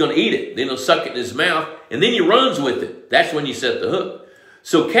it, then he's going to eat it. Then he'll suck it in his mouth, and then he runs with it. That's when you set the hook.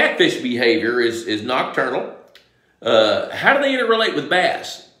 So catfish behavior is nocturnal. How do they interrelate with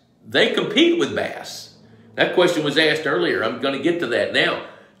bass? They compete with bass. That question was asked earlier. I'm going to get to that now.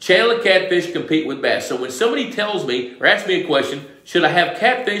 Channel catfish compete with bass. So when somebody tells me or asks me a question, should I have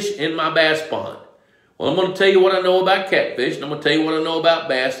catfish in my bass pond? Well, I'm going to tell you what I know about catfish, and I'm going to tell you what I know about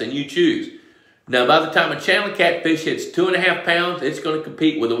bass, and you choose. Now, by the time a channel catfish hits 2.5 pounds, it's going to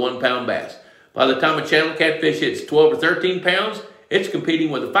compete with a 1 pound bass. By the time a channel catfish hits 12 or 13 pounds, it's competing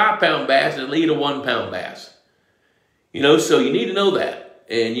with a 5 pound bass and it'll eat a 1 pound bass. So you need to know that.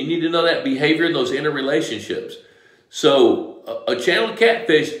 And you need to know that behavior and those interrelationships. So a channel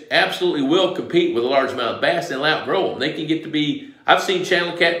catfish absolutely will compete with a largemouth bass and it'll outgrow them. They can get to be, I've seen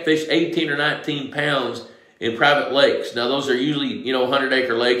channel catfish 18 or 19 pounds in private lakes. Now, those are usually,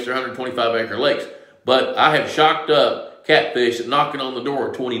 100-acre lakes or 125-acre lakes. But I have shocked up catfish that knocking on the door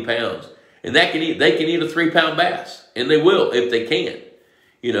are 20 pounds. And they can eat a 3-pound bass. And they will if they can,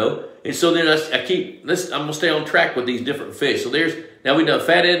 And so then I'm going to stay on track with these different fish. So now we've done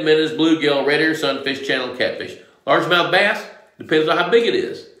fathead minnows, bluegill, red ear sunfish, channel catfish. Largemouth bass, depends on how big it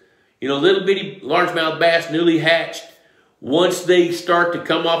is. Little bitty largemouth bass, newly hatched, once they start to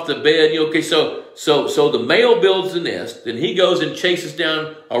come off the bed, so the male builds the nest, then he goes and chases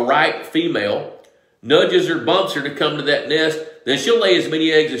down a ripe female, nudges her, bumps her to come to that nest, then she'll lay as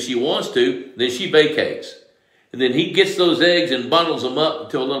many eggs as she wants to, then she vacates. And then he gets those eggs and bundles them up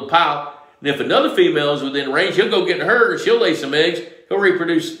into a little pile, and if another female is within range, he'll go get her, and she'll lay some eggs, he'll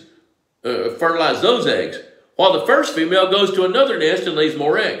reproduce, fertilize those eggs, while the first female goes to another nest and lays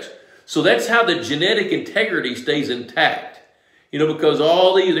more eggs. So that's how the genetic integrity stays intact. Because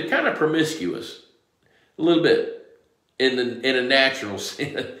all these are kind of promiscuous, a little bit, in a natural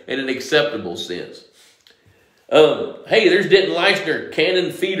sense, in an acceptable sense. Hey, there's Denton Leisner,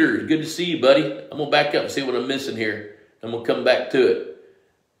 Cannon Feeders. Good to see you, buddy. I'm going to back up and see what I'm missing here. I'm going to come back to it.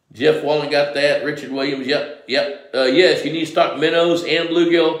 Jeff Wallen got that. Richard Williams, yep. Yes, you need to stock minnows and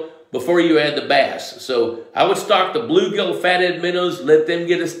bluegill before you add the bass. So I would stock the bluegill fathead minnows, let them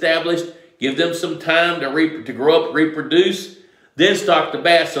get established, give them some time to grow up, reproduce, then stock the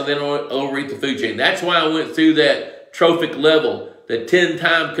bass so they don't overeat the food chain. That's why I went through that trophic level, the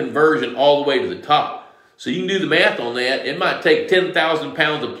 10-time conversion all the way to the top. So you can do the math on that. It might take 10,000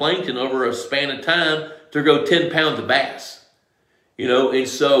 pounds of plankton over a span of time to grow 10 pounds of bass. And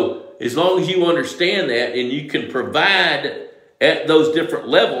so as long as you understand that and you can provide at those different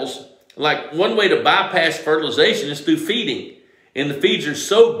levels, like one way to bypass fertilization is through feeding. And the feeds are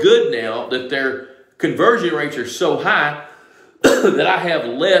so good now that their conversion rates are so high that I have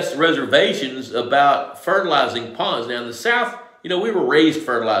less reservations about fertilizing ponds. Now in the South, we were raised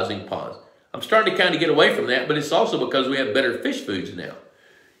fertilizing ponds. I'm starting to kind of get away from that, but it's also because we have better fish foods now.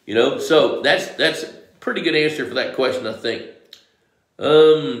 So that's a pretty good answer for that question, I think.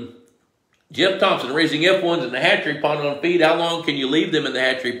 Jeff Thompson, raising F1s in the hatchery pond on feed. How long can you leave them in the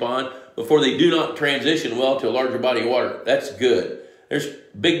hatchery pond before they do not transition well to a larger body of water? That's good. There's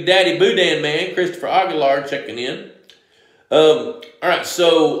Big Daddy Boudin Man, Christopher Aguilar checking in. All right,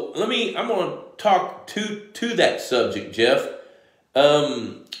 so I'm going to talk to that subject, Jeff.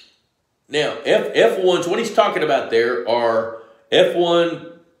 Now, F1s, what he's talking about there are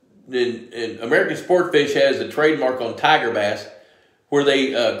F1, and American Sportfish has a trademark on tiger bass, where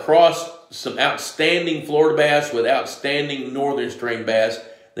they cross some outstanding Florida bass with outstanding northern strain bass.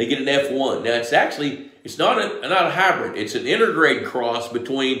 They get an F1. Now, it's not a hybrid. It's an intergrade cross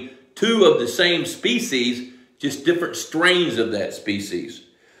between two of the same species, just different strains of that species.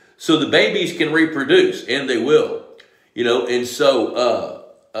 So the babies can reproduce, and they will. And so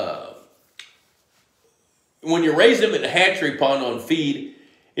when you raise them in the hatchery pond on feed,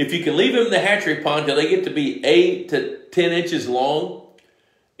 if you can leave them in the hatchery pond till they get to be 8 to 10 inches long,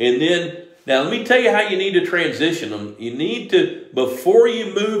 and then, now let me tell you how you need to transition them. You need to, before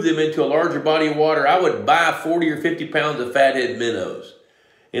you move them into a larger body of water, I would buy 40 or 50 pounds of fathead minnows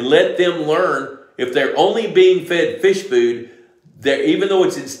and let them learn, if they're only being fed fish food, even though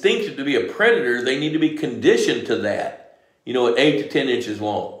it's instinctive to be a predator, they need to be conditioned to that, at 8 to 10 inches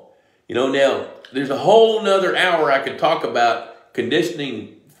long. Now, there's a whole nother hour I could talk about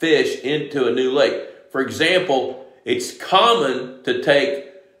conditioning fish into a new lake. For example, it's common to take,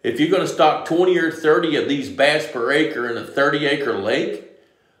 if you're going to stock 20 or 30 of these bass per acre in a 30-acre lake,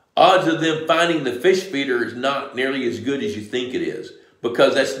 odds of them finding the fish feeder is not nearly as good as you think it is,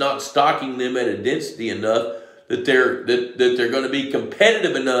 because that's not stocking them at a density enough that they're going to be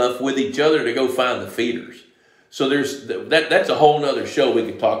competitive enough with each other to go find the feeders. So that's a whole nother show we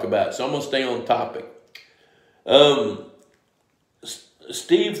could talk about. So I'm going to stay on topic.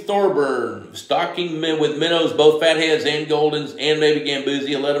 Steve Thorburn, stocking with minnows, both fatheads and goldens, and maybe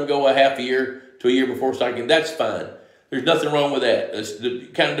gambusia. Let them go a half a year to a year before stocking. That's fine. There's nothing wrong with that. It's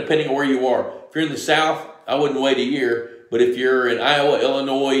kind of depending on where you are. If you're in the South, I wouldn't wait a year. But if you're in Iowa,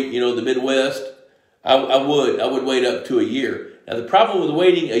 Illinois, the Midwest, I would wait up to a year. Now the problem with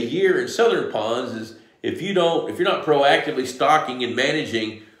waiting a year in southern ponds is if you're not proactively stocking and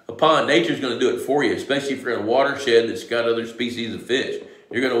managing a pond, nature's going to do it for you, especially if you're in a watershed that's got other species of fish.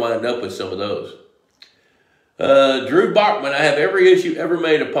 You're going to wind up with some of those. Drew Bachman, I have every issue ever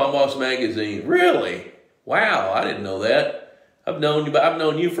made of Palm Moss Magazine. Really? Wow, I didn't know that. I've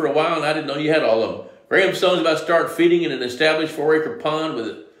known you for a while, and I didn't know you had all of them. Graham Stone's about to start feeding in an established 4-acre pond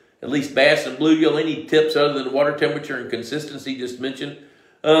with at least bass and bluegill. Any tips other than water temperature and consistency just mentioned?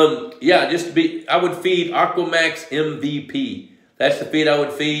 Yeah, I would feed Aquamax MVP. That's the feed I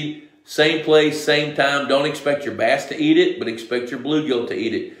would feed. Same place, same time. Don't expect your bass to eat it, but expect your bluegill to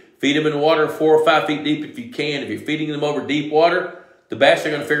eat it. Feed them in water 4 or 5 feet deep if you can. If you're feeding them over deep water, the bass are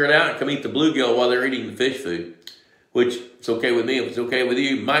going to figure it out and come eat the bluegill while they're eating the fish food, which it's okay with me if it's okay with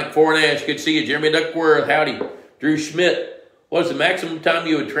you. Mike Fornash, good to see you. Jeremy Duckworth, howdy. Drew Schmidt, what is the maximum time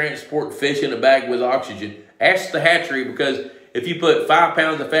you would transport fish in a bag with oxygen? Ask the hatchery, because if you put 5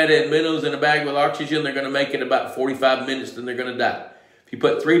 pounds of fathead minnows in a bag with oxygen, they're going to make it about 45 minutes, then they're going to die. If you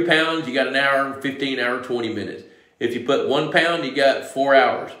put 3 pounds, you got an hour, 15 hour, 20 minutes. If you put 1 pound, you got 4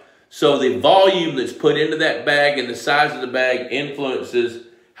 hours. So the volume that's put into that bag and the size of the bag influences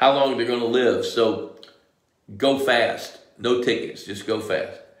how long they're going to live. So go fast. No tickets. Just go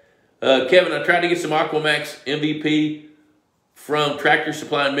fast. Kevin, I tried to get some Aquamax MVP from Tractor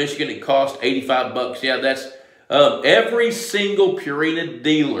Supply in Michigan. It cost 85 bucks. Yeah, that's every single Purina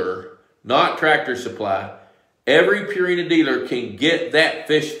dealer, not Tractor Supply, every Purina dealer can get that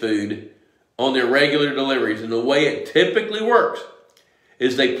fish food on their regular deliveries. And the way it typically works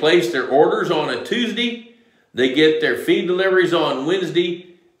is they place their orders on a Tuesday, they get their feed deliveries on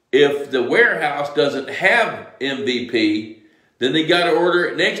Wednesday. If the warehouse doesn't have MVP, then they got to order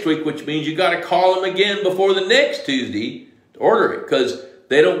it next week, which means you got to call them again before the next Tuesday to order it, because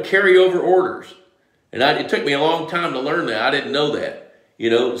they don't carry over orders. And it took me a long time to learn that. I didn't know that.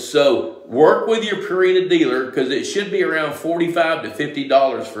 So work with your Purina dealer, because it should be around $45 to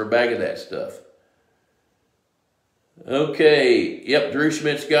 $50 for a bag of that stuff. Okay, yep, Drew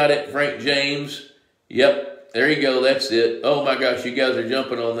Schmidt's got it. Frank James, yep, there you go, that's it. Oh my gosh, you guys are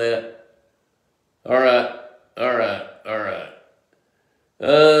jumping on that. All right.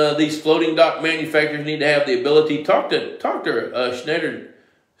 These floating dock manufacturers need to have the ability. Talk to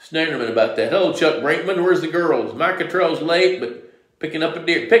Schneiderman about that. Hello, Chuck Brinkman, where's the girls? My control's late, but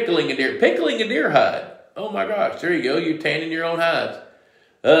pickling a deer hide. Oh my gosh, there you go, you're tanning your own hides.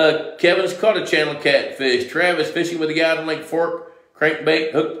 Kevin's caught a channel catfish. Travis fishing with a guy on Lake Fork.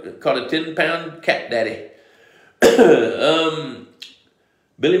 Crankbait hooked, caught a 10-pound cat daddy.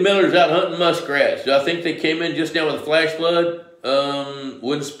 Billy Miller's out hunting muskrats. Do I think they came in just now with a flash flood?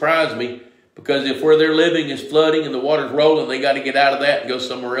 Wouldn't surprise me, because if where they're living is flooding and the water's rolling, they got to get out of that and go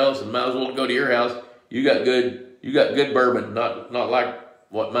somewhere else, and might as well go to your house. You got good bourbon, not like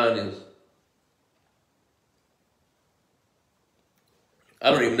what mine is. I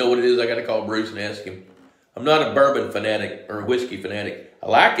don't even know what it is. I got to call Bruce and ask him. I'm not a bourbon fanatic or a whiskey fanatic. I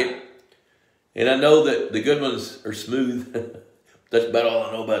like it, and I know that the good ones are smooth. That's about all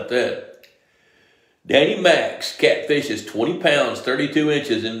I know about that. Danny Max, catfish is 20 pounds, 32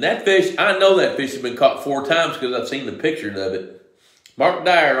 inches. And that fish, I know that fish has been caught 4 times because I've seen the pictures of it. Mark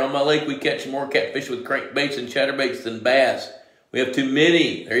Dyer, on my lake we catch more catfish with crankbaits and chatterbaits than bass. We have too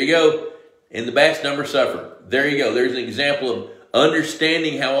many. There you go. And the bass numbers suffer. There you go. There's an example of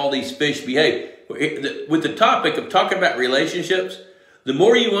understanding how all these fish behave. With the topic of talking about relationships, the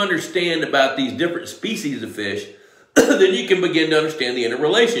more you understand about these different species of fish, then you can begin to understand the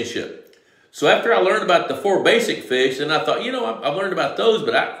interrelationship. So after I learned about the 4 basic fish, then I thought, I've learned about those,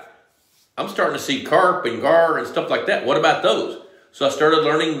 but I'm starting to see carp and gar and stuff like that. What about those? So I started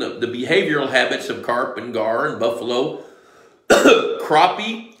learning the behavioral habits of carp and gar and buffalo,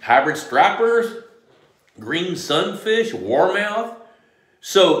 crappie, hybrid stripers, green sunfish, warmouth.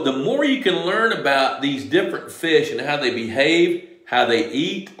 So the more you can learn about these different fish and how they behave, how they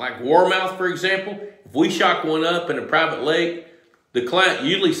eat, like warmouth, for example, if we shock one up in a private lake, the client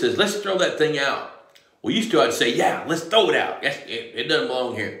usually says, let's throw that thing out. Well, used to I'd say, yeah, let's throw it out. It doesn't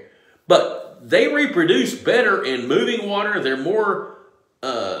belong here. But they reproduce better in moving water. They're more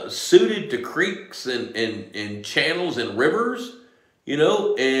suited to creeks and channels and rivers,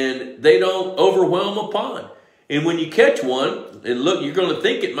 and they don't overwhelm a pond. And when you catch one, and look, you're going to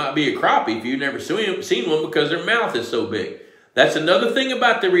think it might be a crappie if you've never seen one, because their mouth is so big. That's another thing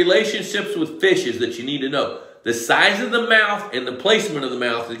about the relationships with fishes that you need to know. The size of the mouth and the placement of the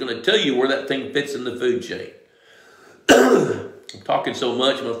mouth is going to tell you where that thing fits in the food chain. I'm talking so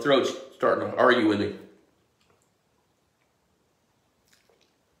much, my throat's starting to argue with me.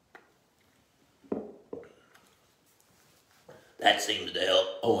 That seems to help.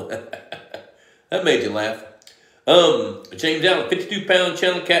 Oh, that made you laugh. James Allen, 52-pound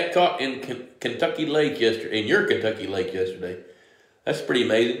channel cat caught in Kentucky Lake yesterday. In your Kentucky Lake yesterday. That's pretty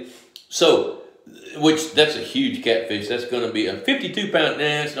amazing. So, that's a huge catfish. That's going to be a 52-pound.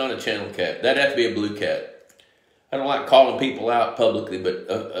 Nah, it's not a channel cat. That'd have to be a blue cat. I don't like calling people out publicly, but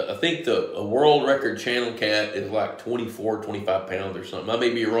I think a world record channel cat is like 24, 25 pounds or something. I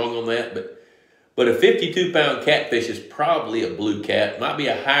may be wrong on that, but But a 52-pound catfish is probably a blue cat. Might be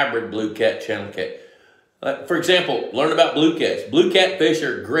a hybrid blue cat, channel cat. For example, learn about blue cats. Blue catfish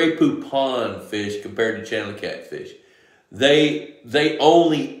are gray poupon fish compared to channel catfish. They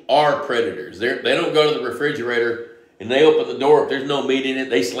only are predators. They don't go to the refrigerator and they open the door. If there's no meat in it,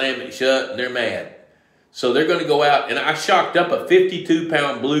 they slam it shut and they're mad. So they're going to go out. And I shocked up a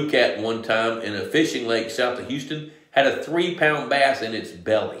 52-pound blue cat one time in a fishing lake south of Houston. Had a 3-pound bass in its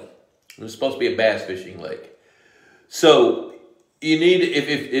belly. It was supposed to be a bass fishing lake. So you need,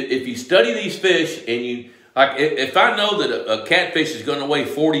 if you study these fish and you, like if I know that a catfish is going to weigh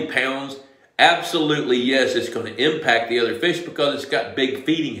 40 pounds, absolutely yes, it's going to impact the other fish because it's got big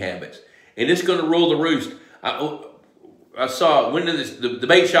feeding habits. And it's going to rule the roost. I saw, went to the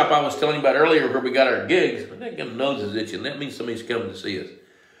bait shop I was telling you about earlier where we got our gigs. That nose is itching. That means somebody's coming to see us.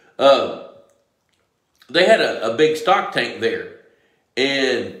 They had a big stock tank there.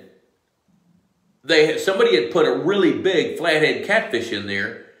 And somebody had put a really big flathead catfish in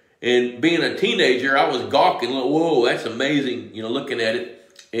there. And being a teenager, I was gawking. Whoa, that's amazing, looking at it.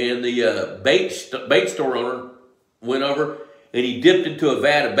 And the bait store owner went over and he dipped into a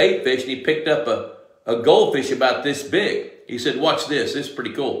vat of bait fish and he picked up a goldfish about this big. He said, watch this. This is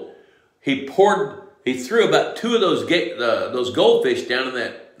pretty cool. He threw about 2 of those goldfish down in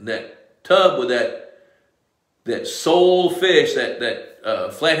that tub with that sole fish,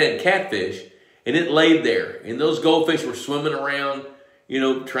 that flathead catfish, and it laid there. And those goldfish were swimming around,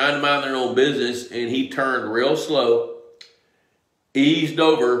 trying to mind their own business. And he turned real slow, eased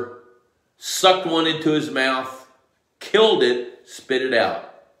over, sucked one into his mouth, killed it, spit it out.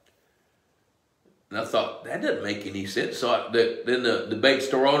 And I thought, that doesn't make any sense. So then the bait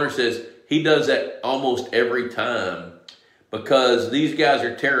store owner says he does that almost every time because these guys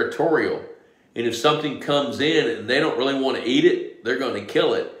are territorial. And if something comes in and they don't really want to eat it, they're going to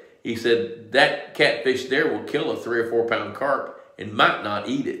kill it. He said that catfish there will kill a 3 or 4 pound carp and might not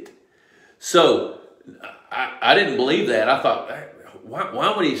eat it. So I didn't believe that. I thought,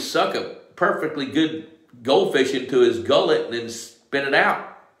 why would he suck a perfectly good goldfish into his gullet and then spit it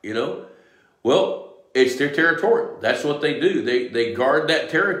out, Well, it's their territorial. That's what they do. They guard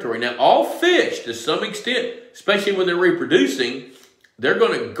that territory. Now, all fish, to some extent, especially when they're reproducing, they're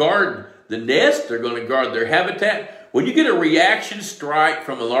going to guard the nest. They're going to guard their habitat. When you get a reaction strike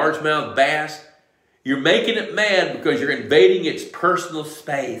from a largemouth bass, you're making it mad because you're invading its personal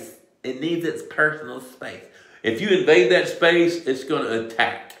space. It needs its personal space. If you invade that space, it's going to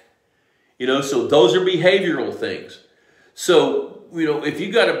attack. So those are behavioral things. So, if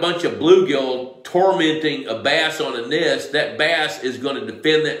you got a bunch of bluegill tormenting a bass on a nest, that bass is going to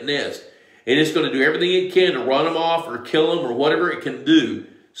defend that nest. And it's going to do everything it can to run them off or kill them or whatever it can do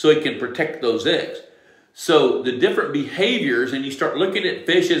so it can protect those eggs. So the different behaviors, and you start looking at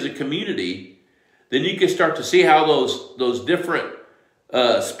fish as a community, then you can start to see how those different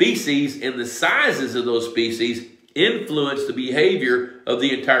species and the sizes of those species influence the behavior of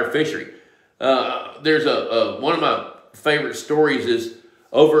the entire fishery. There's one of my favorite stories is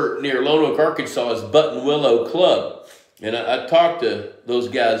over near Lone Oak, Arkansas is Button Willow Club. And I talked to those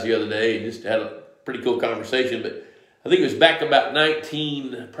guys the other day and just had a pretty cool conversation. But I think it was back about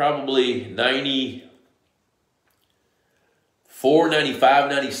probably 94,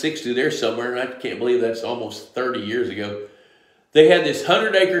 95, 96 through there somewhere. And I can't believe that's almost 30 years ago. They had this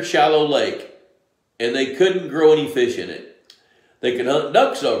 100-acre shallow lake and they couldn't grow any fish in it. They could hunt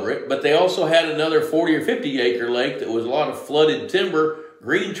ducks over it, but they also had another 40 or 50-acre lake that was a lot of flooded timber,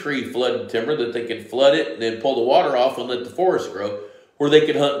 green tree flooded timber that they could flood it and then pull the water off and let the forest grow, where they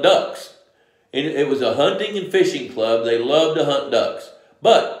could hunt ducks. And it was a hunting and fishing club. They loved to hunt ducks.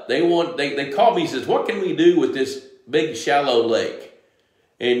 But they called me and says, what can we do with this big shallow lake?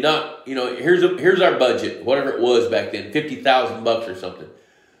 And not, here's our budget, whatever it was back then, $50,000 or something.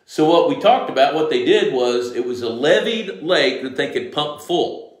 So what we talked about, what they did was, it was a levied lake that they could pump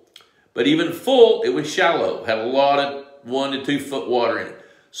full. But even full, it was shallow, had a lot of 1 to 2 foot water in it.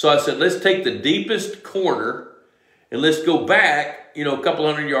 So I said, let's take the deepest corner and let's go back, a couple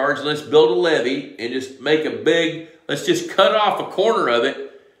hundred yards, and let's build a levee and just make let's just cut off a corner of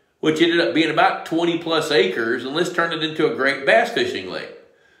it, which ended up being about 20 plus acres, and let's turn it into a great bass fishing lake.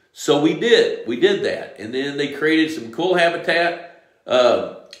 So we did that. And then they created some cool habitat.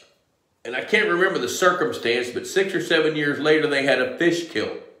 And I can't remember the circumstance, but 6 or 7 years later, they had a fish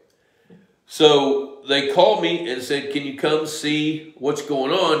kill. So they called me and said, can you come see what's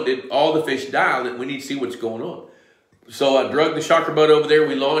going on? Did all the fish die? We need to see what's going on. So I drugged the shocker boat over there.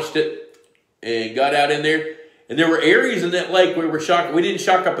 We launched it and got out in there. And there were areas in that lake where we didn't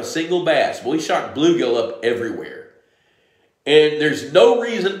shock up a single bass, but we shocked bluegill up everywhere. And there's no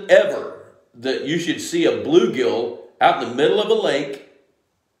reason ever that you should see a bluegill out in the middle of a lake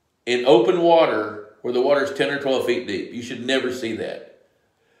in open water where the water is 10 or 12 feet deep. You should never see that.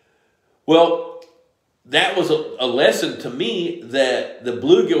 Well, that was a lesson to me that the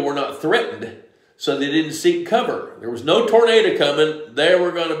bluegill were not threatened, so they didn't seek cover. There was no tornado coming. They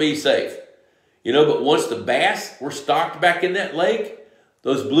were going to be safe. You know, but once the bass were stocked back in that lake,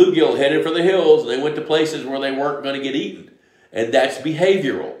 those bluegill headed for the hills, and they went to places where they weren't going to get eaten. And that's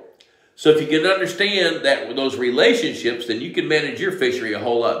behavioral. So if you can understand that with those relationships, then you can manage your fishery a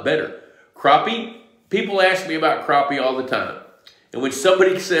whole lot better. Crappie, people ask me about crappie all the time. And when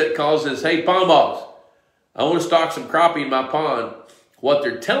somebody calls and says, hey, pond balls, I want to stock some crappie in my pond, what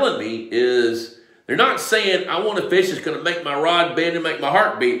they're telling me is, they're not saying, I want a fish that's going to make my rod bend and make my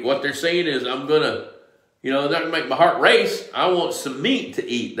heart beat. What they're saying is, I'm going to, you know, not going to make my heart race. I want some meat to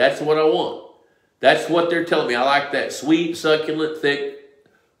eat. That's what I want. That's what they're telling me. I like that sweet, succulent, thick,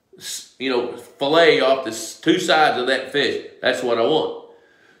 you know, fillet off the two sides of that fish. That's what I want.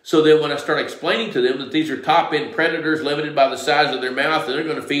 So then when I start explaining to them that these are top-end predators limited by the size of their mouth, and they're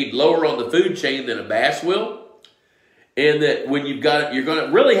going to feed lower on the food chain than a bass will, and that when you've got it, you're going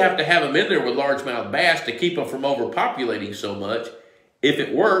to really have to have them in there with largemouth bass to keep them from overpopulating so much. If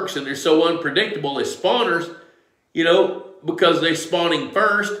it works, and they're so unpredictable as spawners, you know, because they're spawning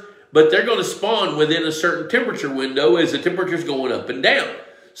first, but they're going to spawn within a certain temperature window as the temperature's going up and down.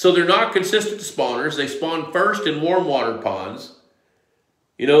 So they're not consistent spawners. They spawn first in warm water ponds.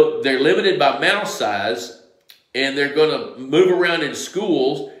 You know, they're limited by mouse size, and they're going to move around in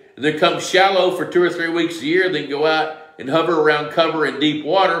schools, and they come shallow for 2 or 3 weeks a year, then go out and hover around cover in deep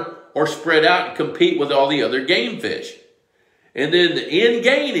water, or spread out and compete with all the other game fish. And then the end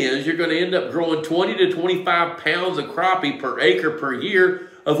gain is you're going to end up growing 20 to 25 pounds of crappie per acre per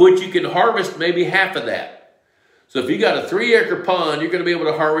year, of which you can harvest maybe half of that. So if you got a 3-acre pond, you're going to be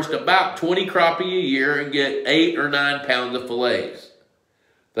able to harvest about 20 crappie a year and get 8 or 9 pounds of fillets.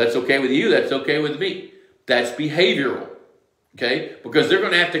 That's okay with you, that's okay with me. That's behavioral, okay? Because they're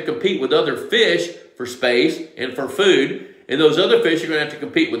going to have to compete with other fish for space and for food, and those other fish are going to have to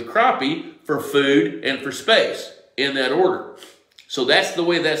compete with crappie for food and for space, in that order. So that's the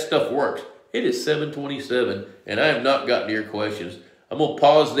way that stuff works. It is 7:27, and I have not gotten to your questions. I'm going to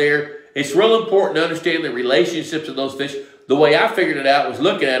pause there. It's real important to understand the relationships of those fish. The way I figured it out was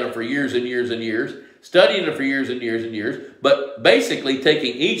looking at them for years and years and years, studying them for years and years and years, but basically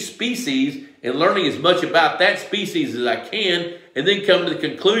taking each species and learning as much about that species as I can, and then come to the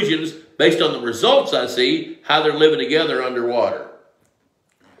conclusions based on the results I see, how they're living together underwater.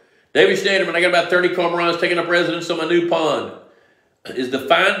 David Schneiderman, I got about 30 cormorants taking up residence on my new pond. Is the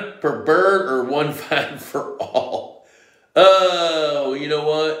fine per bird or one fine for all? Oh, you know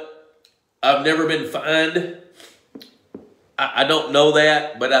what? I've never been fined. I don't know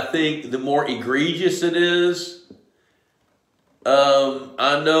that, but I think the more egregious it is,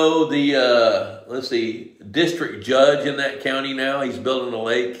 I know the, let's see, district judge in that county now, he's building a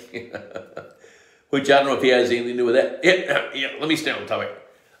lake, which I don't know if he has anything to do with that. Yeah, let me stay on topic.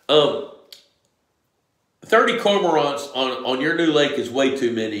 30 cormorants on your new lake is way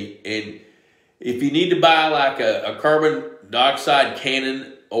too many. And if you need to buy like a carbon dioxide cannon,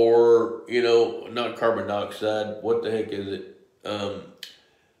 or, you know, not carbon dioxide, what the heck is it?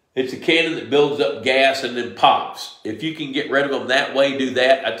 It's a cannon that builds up gas and then pops. If you can get rid of them that way, do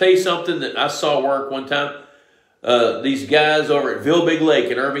that. I tell you something that I saw work one time. These guys over at Ville Big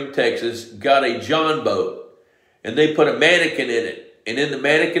Lake in Irving, Texas, got a John boat, and they put a mannequin in it. And in the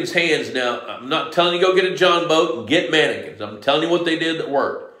mannequin's hands, now, I'm not telling you to go get a John boat and get mannequins. I'm telling you what they did that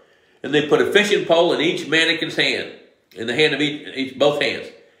worked. And they put a fishing pole in each mannequin's hand, in the hand of both hands.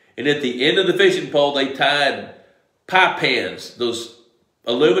 And at the end of the fishing pole, they tied pie pans, those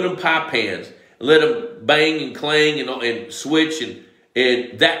aluminum pie pans, and let them bang and clang and switch,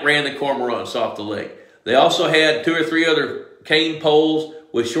 and that ran the cormorants off the lake. They also had 2 or 3 other cane poles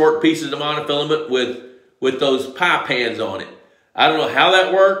with short pieces of monofilament with those pie pans on it. I don't know how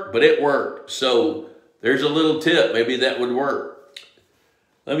that worked, but it worked. So there's a little tip. Maybe that would work.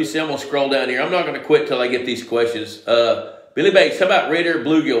 Let me see. I'm going to scroll down here. I'm not going to quit till I get these questions. Billy Bates, how about red ear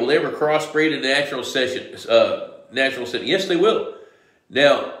bluegill? Will they ever crossbreed in natural setting? Yes, they will.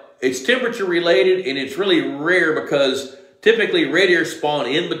 Now, it's temperature related, and it's really rare because typically red ear spawn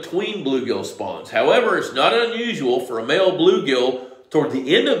in between bluegill spawns. However, it's not unusual for a male bluegill toward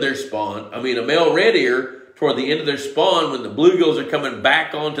the end of their spawn, a male red ear, toward the end of their spawn, when the bluegills are coming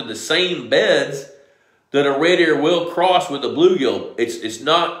back onto the same beds, that a red ear will cross with a bluegill. It's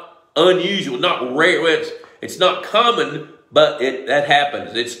not unusual, not rare. It's not common, but that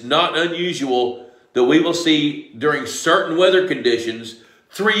happens. It's not unusual that we will see during certain weather conditions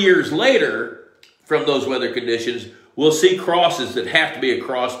 3 years later, from those weather conditions, we'll see crosses that have to be a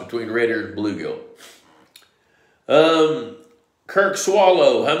cross between red-eared and bluegill. Kirk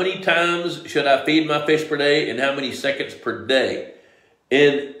Swallow, how many times should I feed my fish per day and how many seconds per day?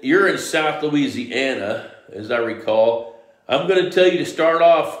 And you're in South Louisiana, as I recall. I'm going to tell you to start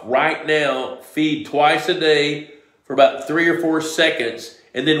off right now, feed twice a day for about 3 or 4 seconds,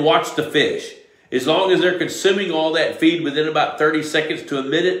 and then watch the fish. As long as they're consuming all that feed within about 30 seconds to a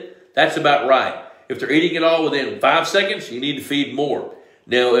minute, that's about right. If they're eating it all within 5 seconds, you need to feed more.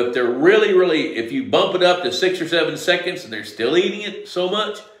 Now, if they're if you bump it up to 6 or 7 seconds and they're still eating it so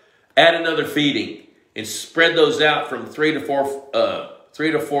much, add another feeding and spread those out from 3 to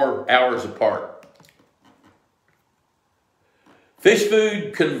 4 hours apart. Fish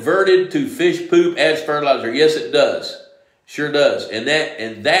food converted to fish poop as fertilizer. Yes, it does. Sure does. And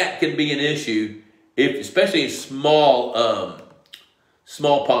that can be an issue, especially in small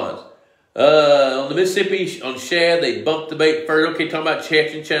ponds. On the Mississippi, on shad, they bump the bait first. Okay, talking about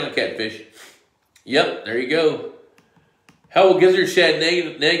catching channel catfish. Yep, there you go. How will gizzard shad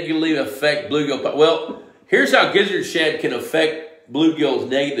negatively affect bluegill? Well, here's how gizzard shad can affect bluegills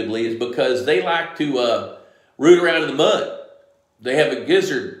negatively is because they like to root around in the mud. They have a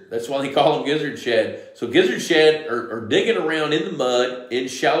gizzard. That's why they call them gizzard shad. So gizzard shad are digging around in the mud in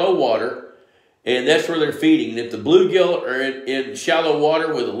shallow water, and that's where they're feeding. And if the bluegill are in shallow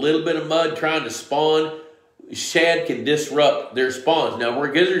water with a little bit of mud trying to spawn, shad can disrupt their spawns. Now,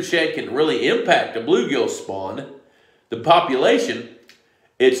 where gizzard shad can really impact a bluegill spawn, the population,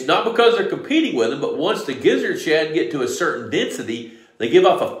 it's not because they're competing with them, but once the gizzard shad get to a certain density, they give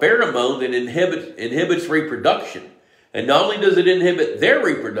off a pheromone that inhibits reproduction. And not only does it inhibit their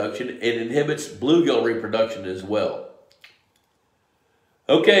reproduction, it inhibits bluegill reproduction as well.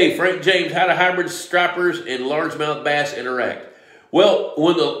 Okay, Frank James, how do hybrid stripers and largemouth bass interact? Well,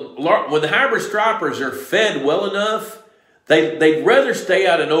 when the hybrid stripers are fed well enough, they'd rather stay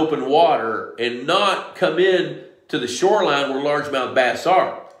out in open water and not come in to the shoreline where largemouth bass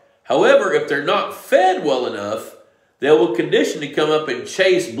are. However, if they're not fed well enough, they will condition to come up and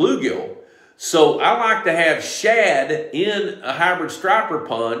chase bluegill. So I like to have shad in a hybrid striper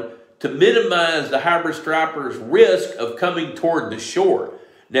pond to minimize the hybrid striper's risk of coming toward the shore.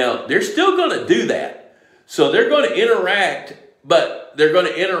 Now, they're still going to do that. So they're going to interact, but they're going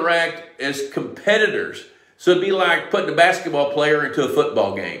to interact as competitors. So it'd be like putting a basketball player into a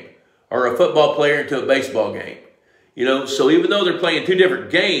football game or a football player into a baseball game. You know, so even though they're playing 2 different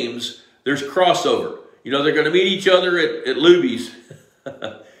games, there's crossover. You know, they're going to meet each other at Luby's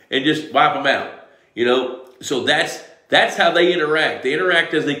and just wipe them out. You know, so that's how they interact. They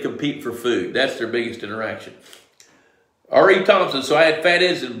interact as they compete for food. That's their biggest interaction. R.E. Thompson, so I had fat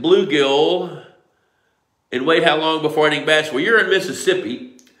ends and bluegill and wait how long before adding bass? Well, you're in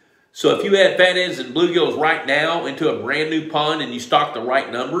Mississippi. So if you had fat ends and bluegills right now into a brand new pond and you stock the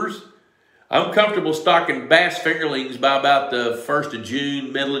right numbers, I'm comfortable stocking bass fingerlings by about the 1st of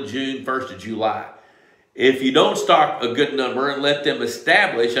June, middle of June, 1st of July. If you don't stock a good number and let them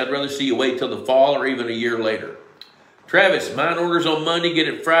establish, I'd rather see you wait till the fall or even a year later. Travis, mine orders on Monday, get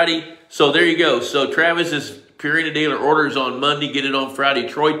it Friday. So there you go. So Travis's Purina dealer orders on Monday, get it on Friday.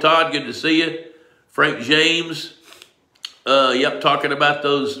 Troy Todd, good to see you. Frank James, yep, talking about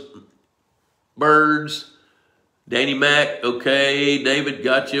those birds. Danny Mack, okay. David,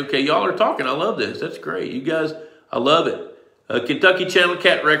 got you. Okay, y'all are talking. I love this. That's great. You guys, I love it. Kentucky Channel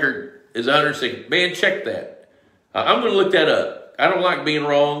Cat record is 106. Man, check that. I'm going to look that up. I don't like being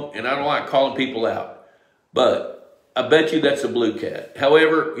wrong, and I don't like calling people out. But I bet you that's a blue cat.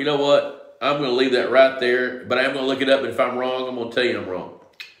 However, you know what? I'm going to leave that right there. But I'm going to look it up, and if I'm wrong, I'm going to tell you I'm wrong.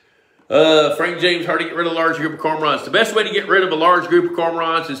 Frank James, hard to get rid of a large group of cormorants. The best way to get rid of a large group of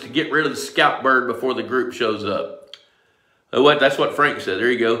cormorants is to get rid of the scout bird before the group shows up. That's what Frank said.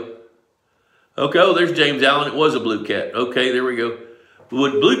 There you go. Okay, oh, there's James Allen. It was a blue cat. Okay, there we go.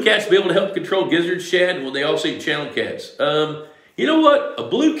 Would blue cats be able to help control gizzard shad, and will they also eat channel cats? You know what? A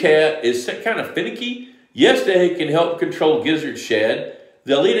blue cat is kind of finicky. Yes, they can help control gizzard shad.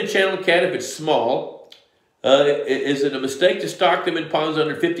 They'll eat a channel cat if it's small. Is it a mistake to stock them in ponds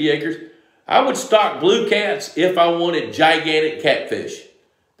under 50 acres? I would stock blue cats if I wanted gigantic catfish.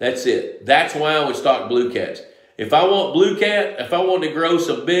 That's it. That's why I would stock blue cats. If I want blue cat, if I want to grow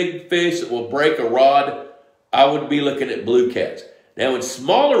some big fish that will break a rod, I would be looking at blue cats. Now, in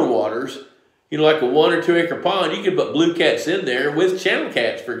smaller waters, you know, like a 1 or 2 acre pond, you can put blue cats in there with channel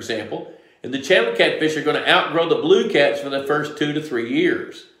cats, for example. And the channel catfish are going to outgrow the blue cats for the first 2 to 3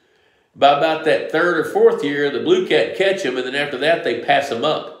 years. By about that 3rd or 4th year, the blue cat catch them, and then after that, they pass them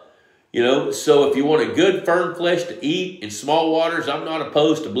up. You know, so if you want a good firm flesh to eat in small waters, I'm not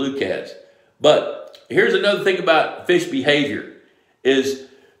opposed to blue cats. But here's another thing about fish behavior is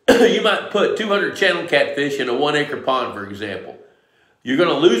you might put 200 channel catfish in a 1 acre pond, for example. You're going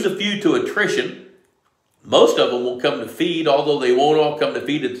to lose a few to attrition. Most of them will come to feed, although they won't all come to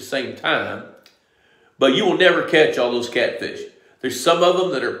feed at the same time. But you will never catch all those catfish. There's some of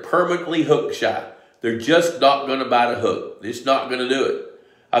them that are permanently hook shy. They're just not going to bite a hook. It's not going to do it.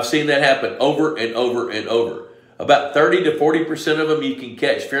 I've seen that happen over and over and over. About 30 to 40% of them you can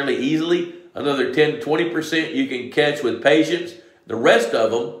catch fairly easily. Another 10 to 20% you can catch with patience. The rest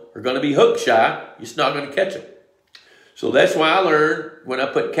of them are going to be hook shy. You're just not going to catch them. So that's why I learned when I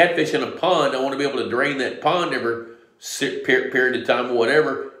put catfish in a pond, I want to be able to drain that pond every period of time or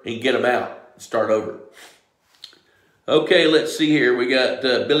whatever and get them out and start over. Okay, let's see here. We got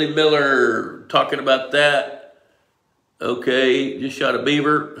Billy Miller talking about that. Okay, just shot a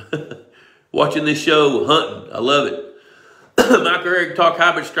beaver. Watching this show, hunting. I love it. Michael Eric talk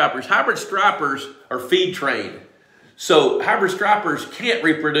hybrid stripers. Hybrid stripers are feed trained. So hybrid stripers can't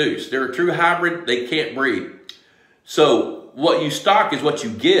reproduce. They're a true hybrid. They can't breed. So what you stock is what you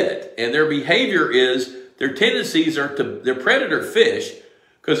get. And their behavior is, their tendencies are to, they're predator fish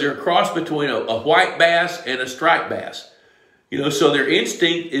because they're a cross between a white bass and a striped bass. You know, so their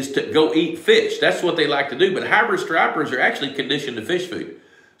instinct is to go eat fish. That's what they like to do. But hybrid stripers are actually conditioned to fish food.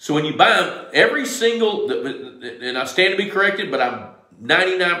 So when you buy them, every single, and I stand to be corrected, but I'm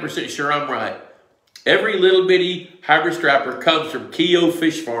 99% sure I'm right. Every little bitty hybrid striper comes from Keogh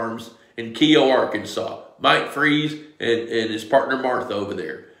Fish Farms in Keogh, Arkansas. Mike Freeze and his partner Martha over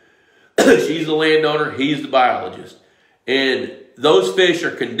there. She's the landowner, he's the biologist. And those fish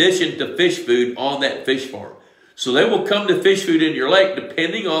are conditioned to fish food on that fish farm. So they will come to fish food in your lake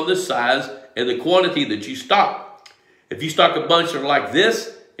depending on the size and the quantity that you stock. If you stock a bunch that are like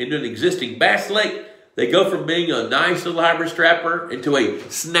this into an existing bass lake, they go from being a nice little hybrid stripper into a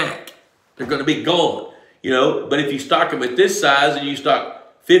snack. They're going to be gone, you know. But if you stock them at this size and you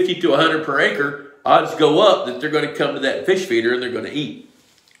stock 50 to 100 per acre, odds go up that they're going to come to that fish feeder and they're going to eat.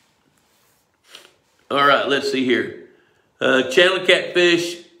 All right, let's see here. Channel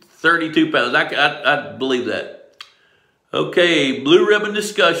catfish, 32 pounds. I believe that. Okay, blue ribbon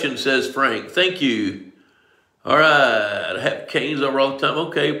discussion, says Frank. Thank you. All right, I have canes over all the time.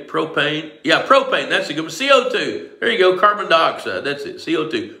 Okay, propane. Yeah, propane, that's a good one. CO2. There you go, carbon dioxide. That's it,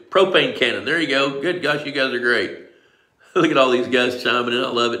 CO2. Propane cannon. There you go. Good gosh, you guys are great. Look at all these guys chiming in. I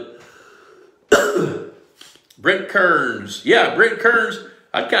love it. Brent Kearns. Yeah, Brent Kearns.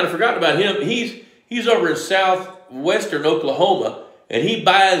 I'd kind of forgotten about him. He's over in southwestern Oklahoma, and he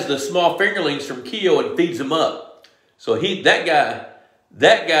buys the small fingerlings from Keogh and feeds them up. So that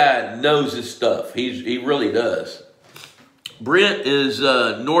guy knows his stuff. He really does. Brent is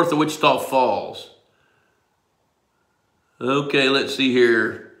north of Wichita Falls. Okay, let's see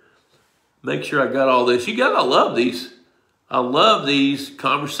here. Make sure I got all this. You guys, I love these. I love these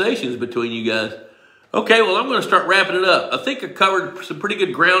conversations between you guys. Okay, well, I'm going to start wrapping it up. I think I covered some pretty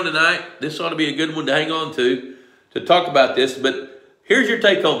good ground tonight. This ought to be a good one to hang on to talk about this. But here's your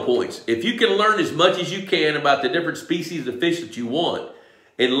take-home points. If you can learn as much as you can about the different species of fish that you want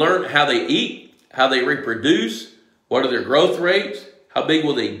and learn how they eat, how they reproduce, what are their growth rates, how big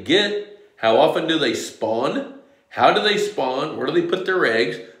will they get, how often do they spawn, how do they spawn, where do they put their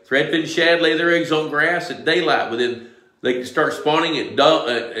eggs. Threadfin shad lay their eggs on grass at daylight. They can start spawning at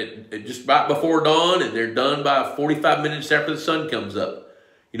just right before dawn, and they're done by 45 minutes after the sun comes up.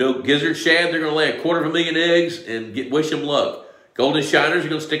 You know, gizzard shad, they're going to lay 250,000 eggs and wish them luck. Golden shiners are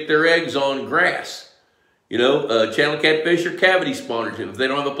going to stick their eggs on grass. You know, channel catfish are cavity spawners. If they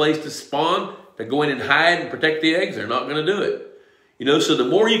don't have a place to spawn, they go in and hide and protect the eggs. They're not going to do it. You know, so the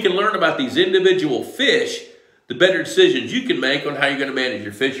more you can learn about these individual fish, the better decisions you can make on how you're going to manage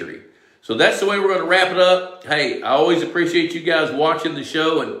your fishery. So that's the way we're going to wrap it up. Hey, I always appreciate you guys watching the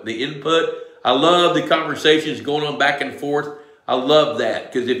show and the input. I love the conversations going on back and forth. I love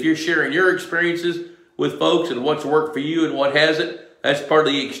that because if you're sharing your experiences with folks and what's worked for you and what hasn't, that's part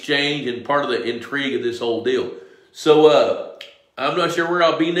of the exchange and part of the intrigue of this whole deal. So I'm not sure where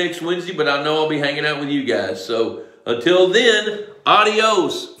I'll be next Wednesday, but I know I'll be hanging out with you guys. So until then,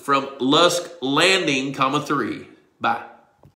 adios from Lusk Landing, 3. Bye.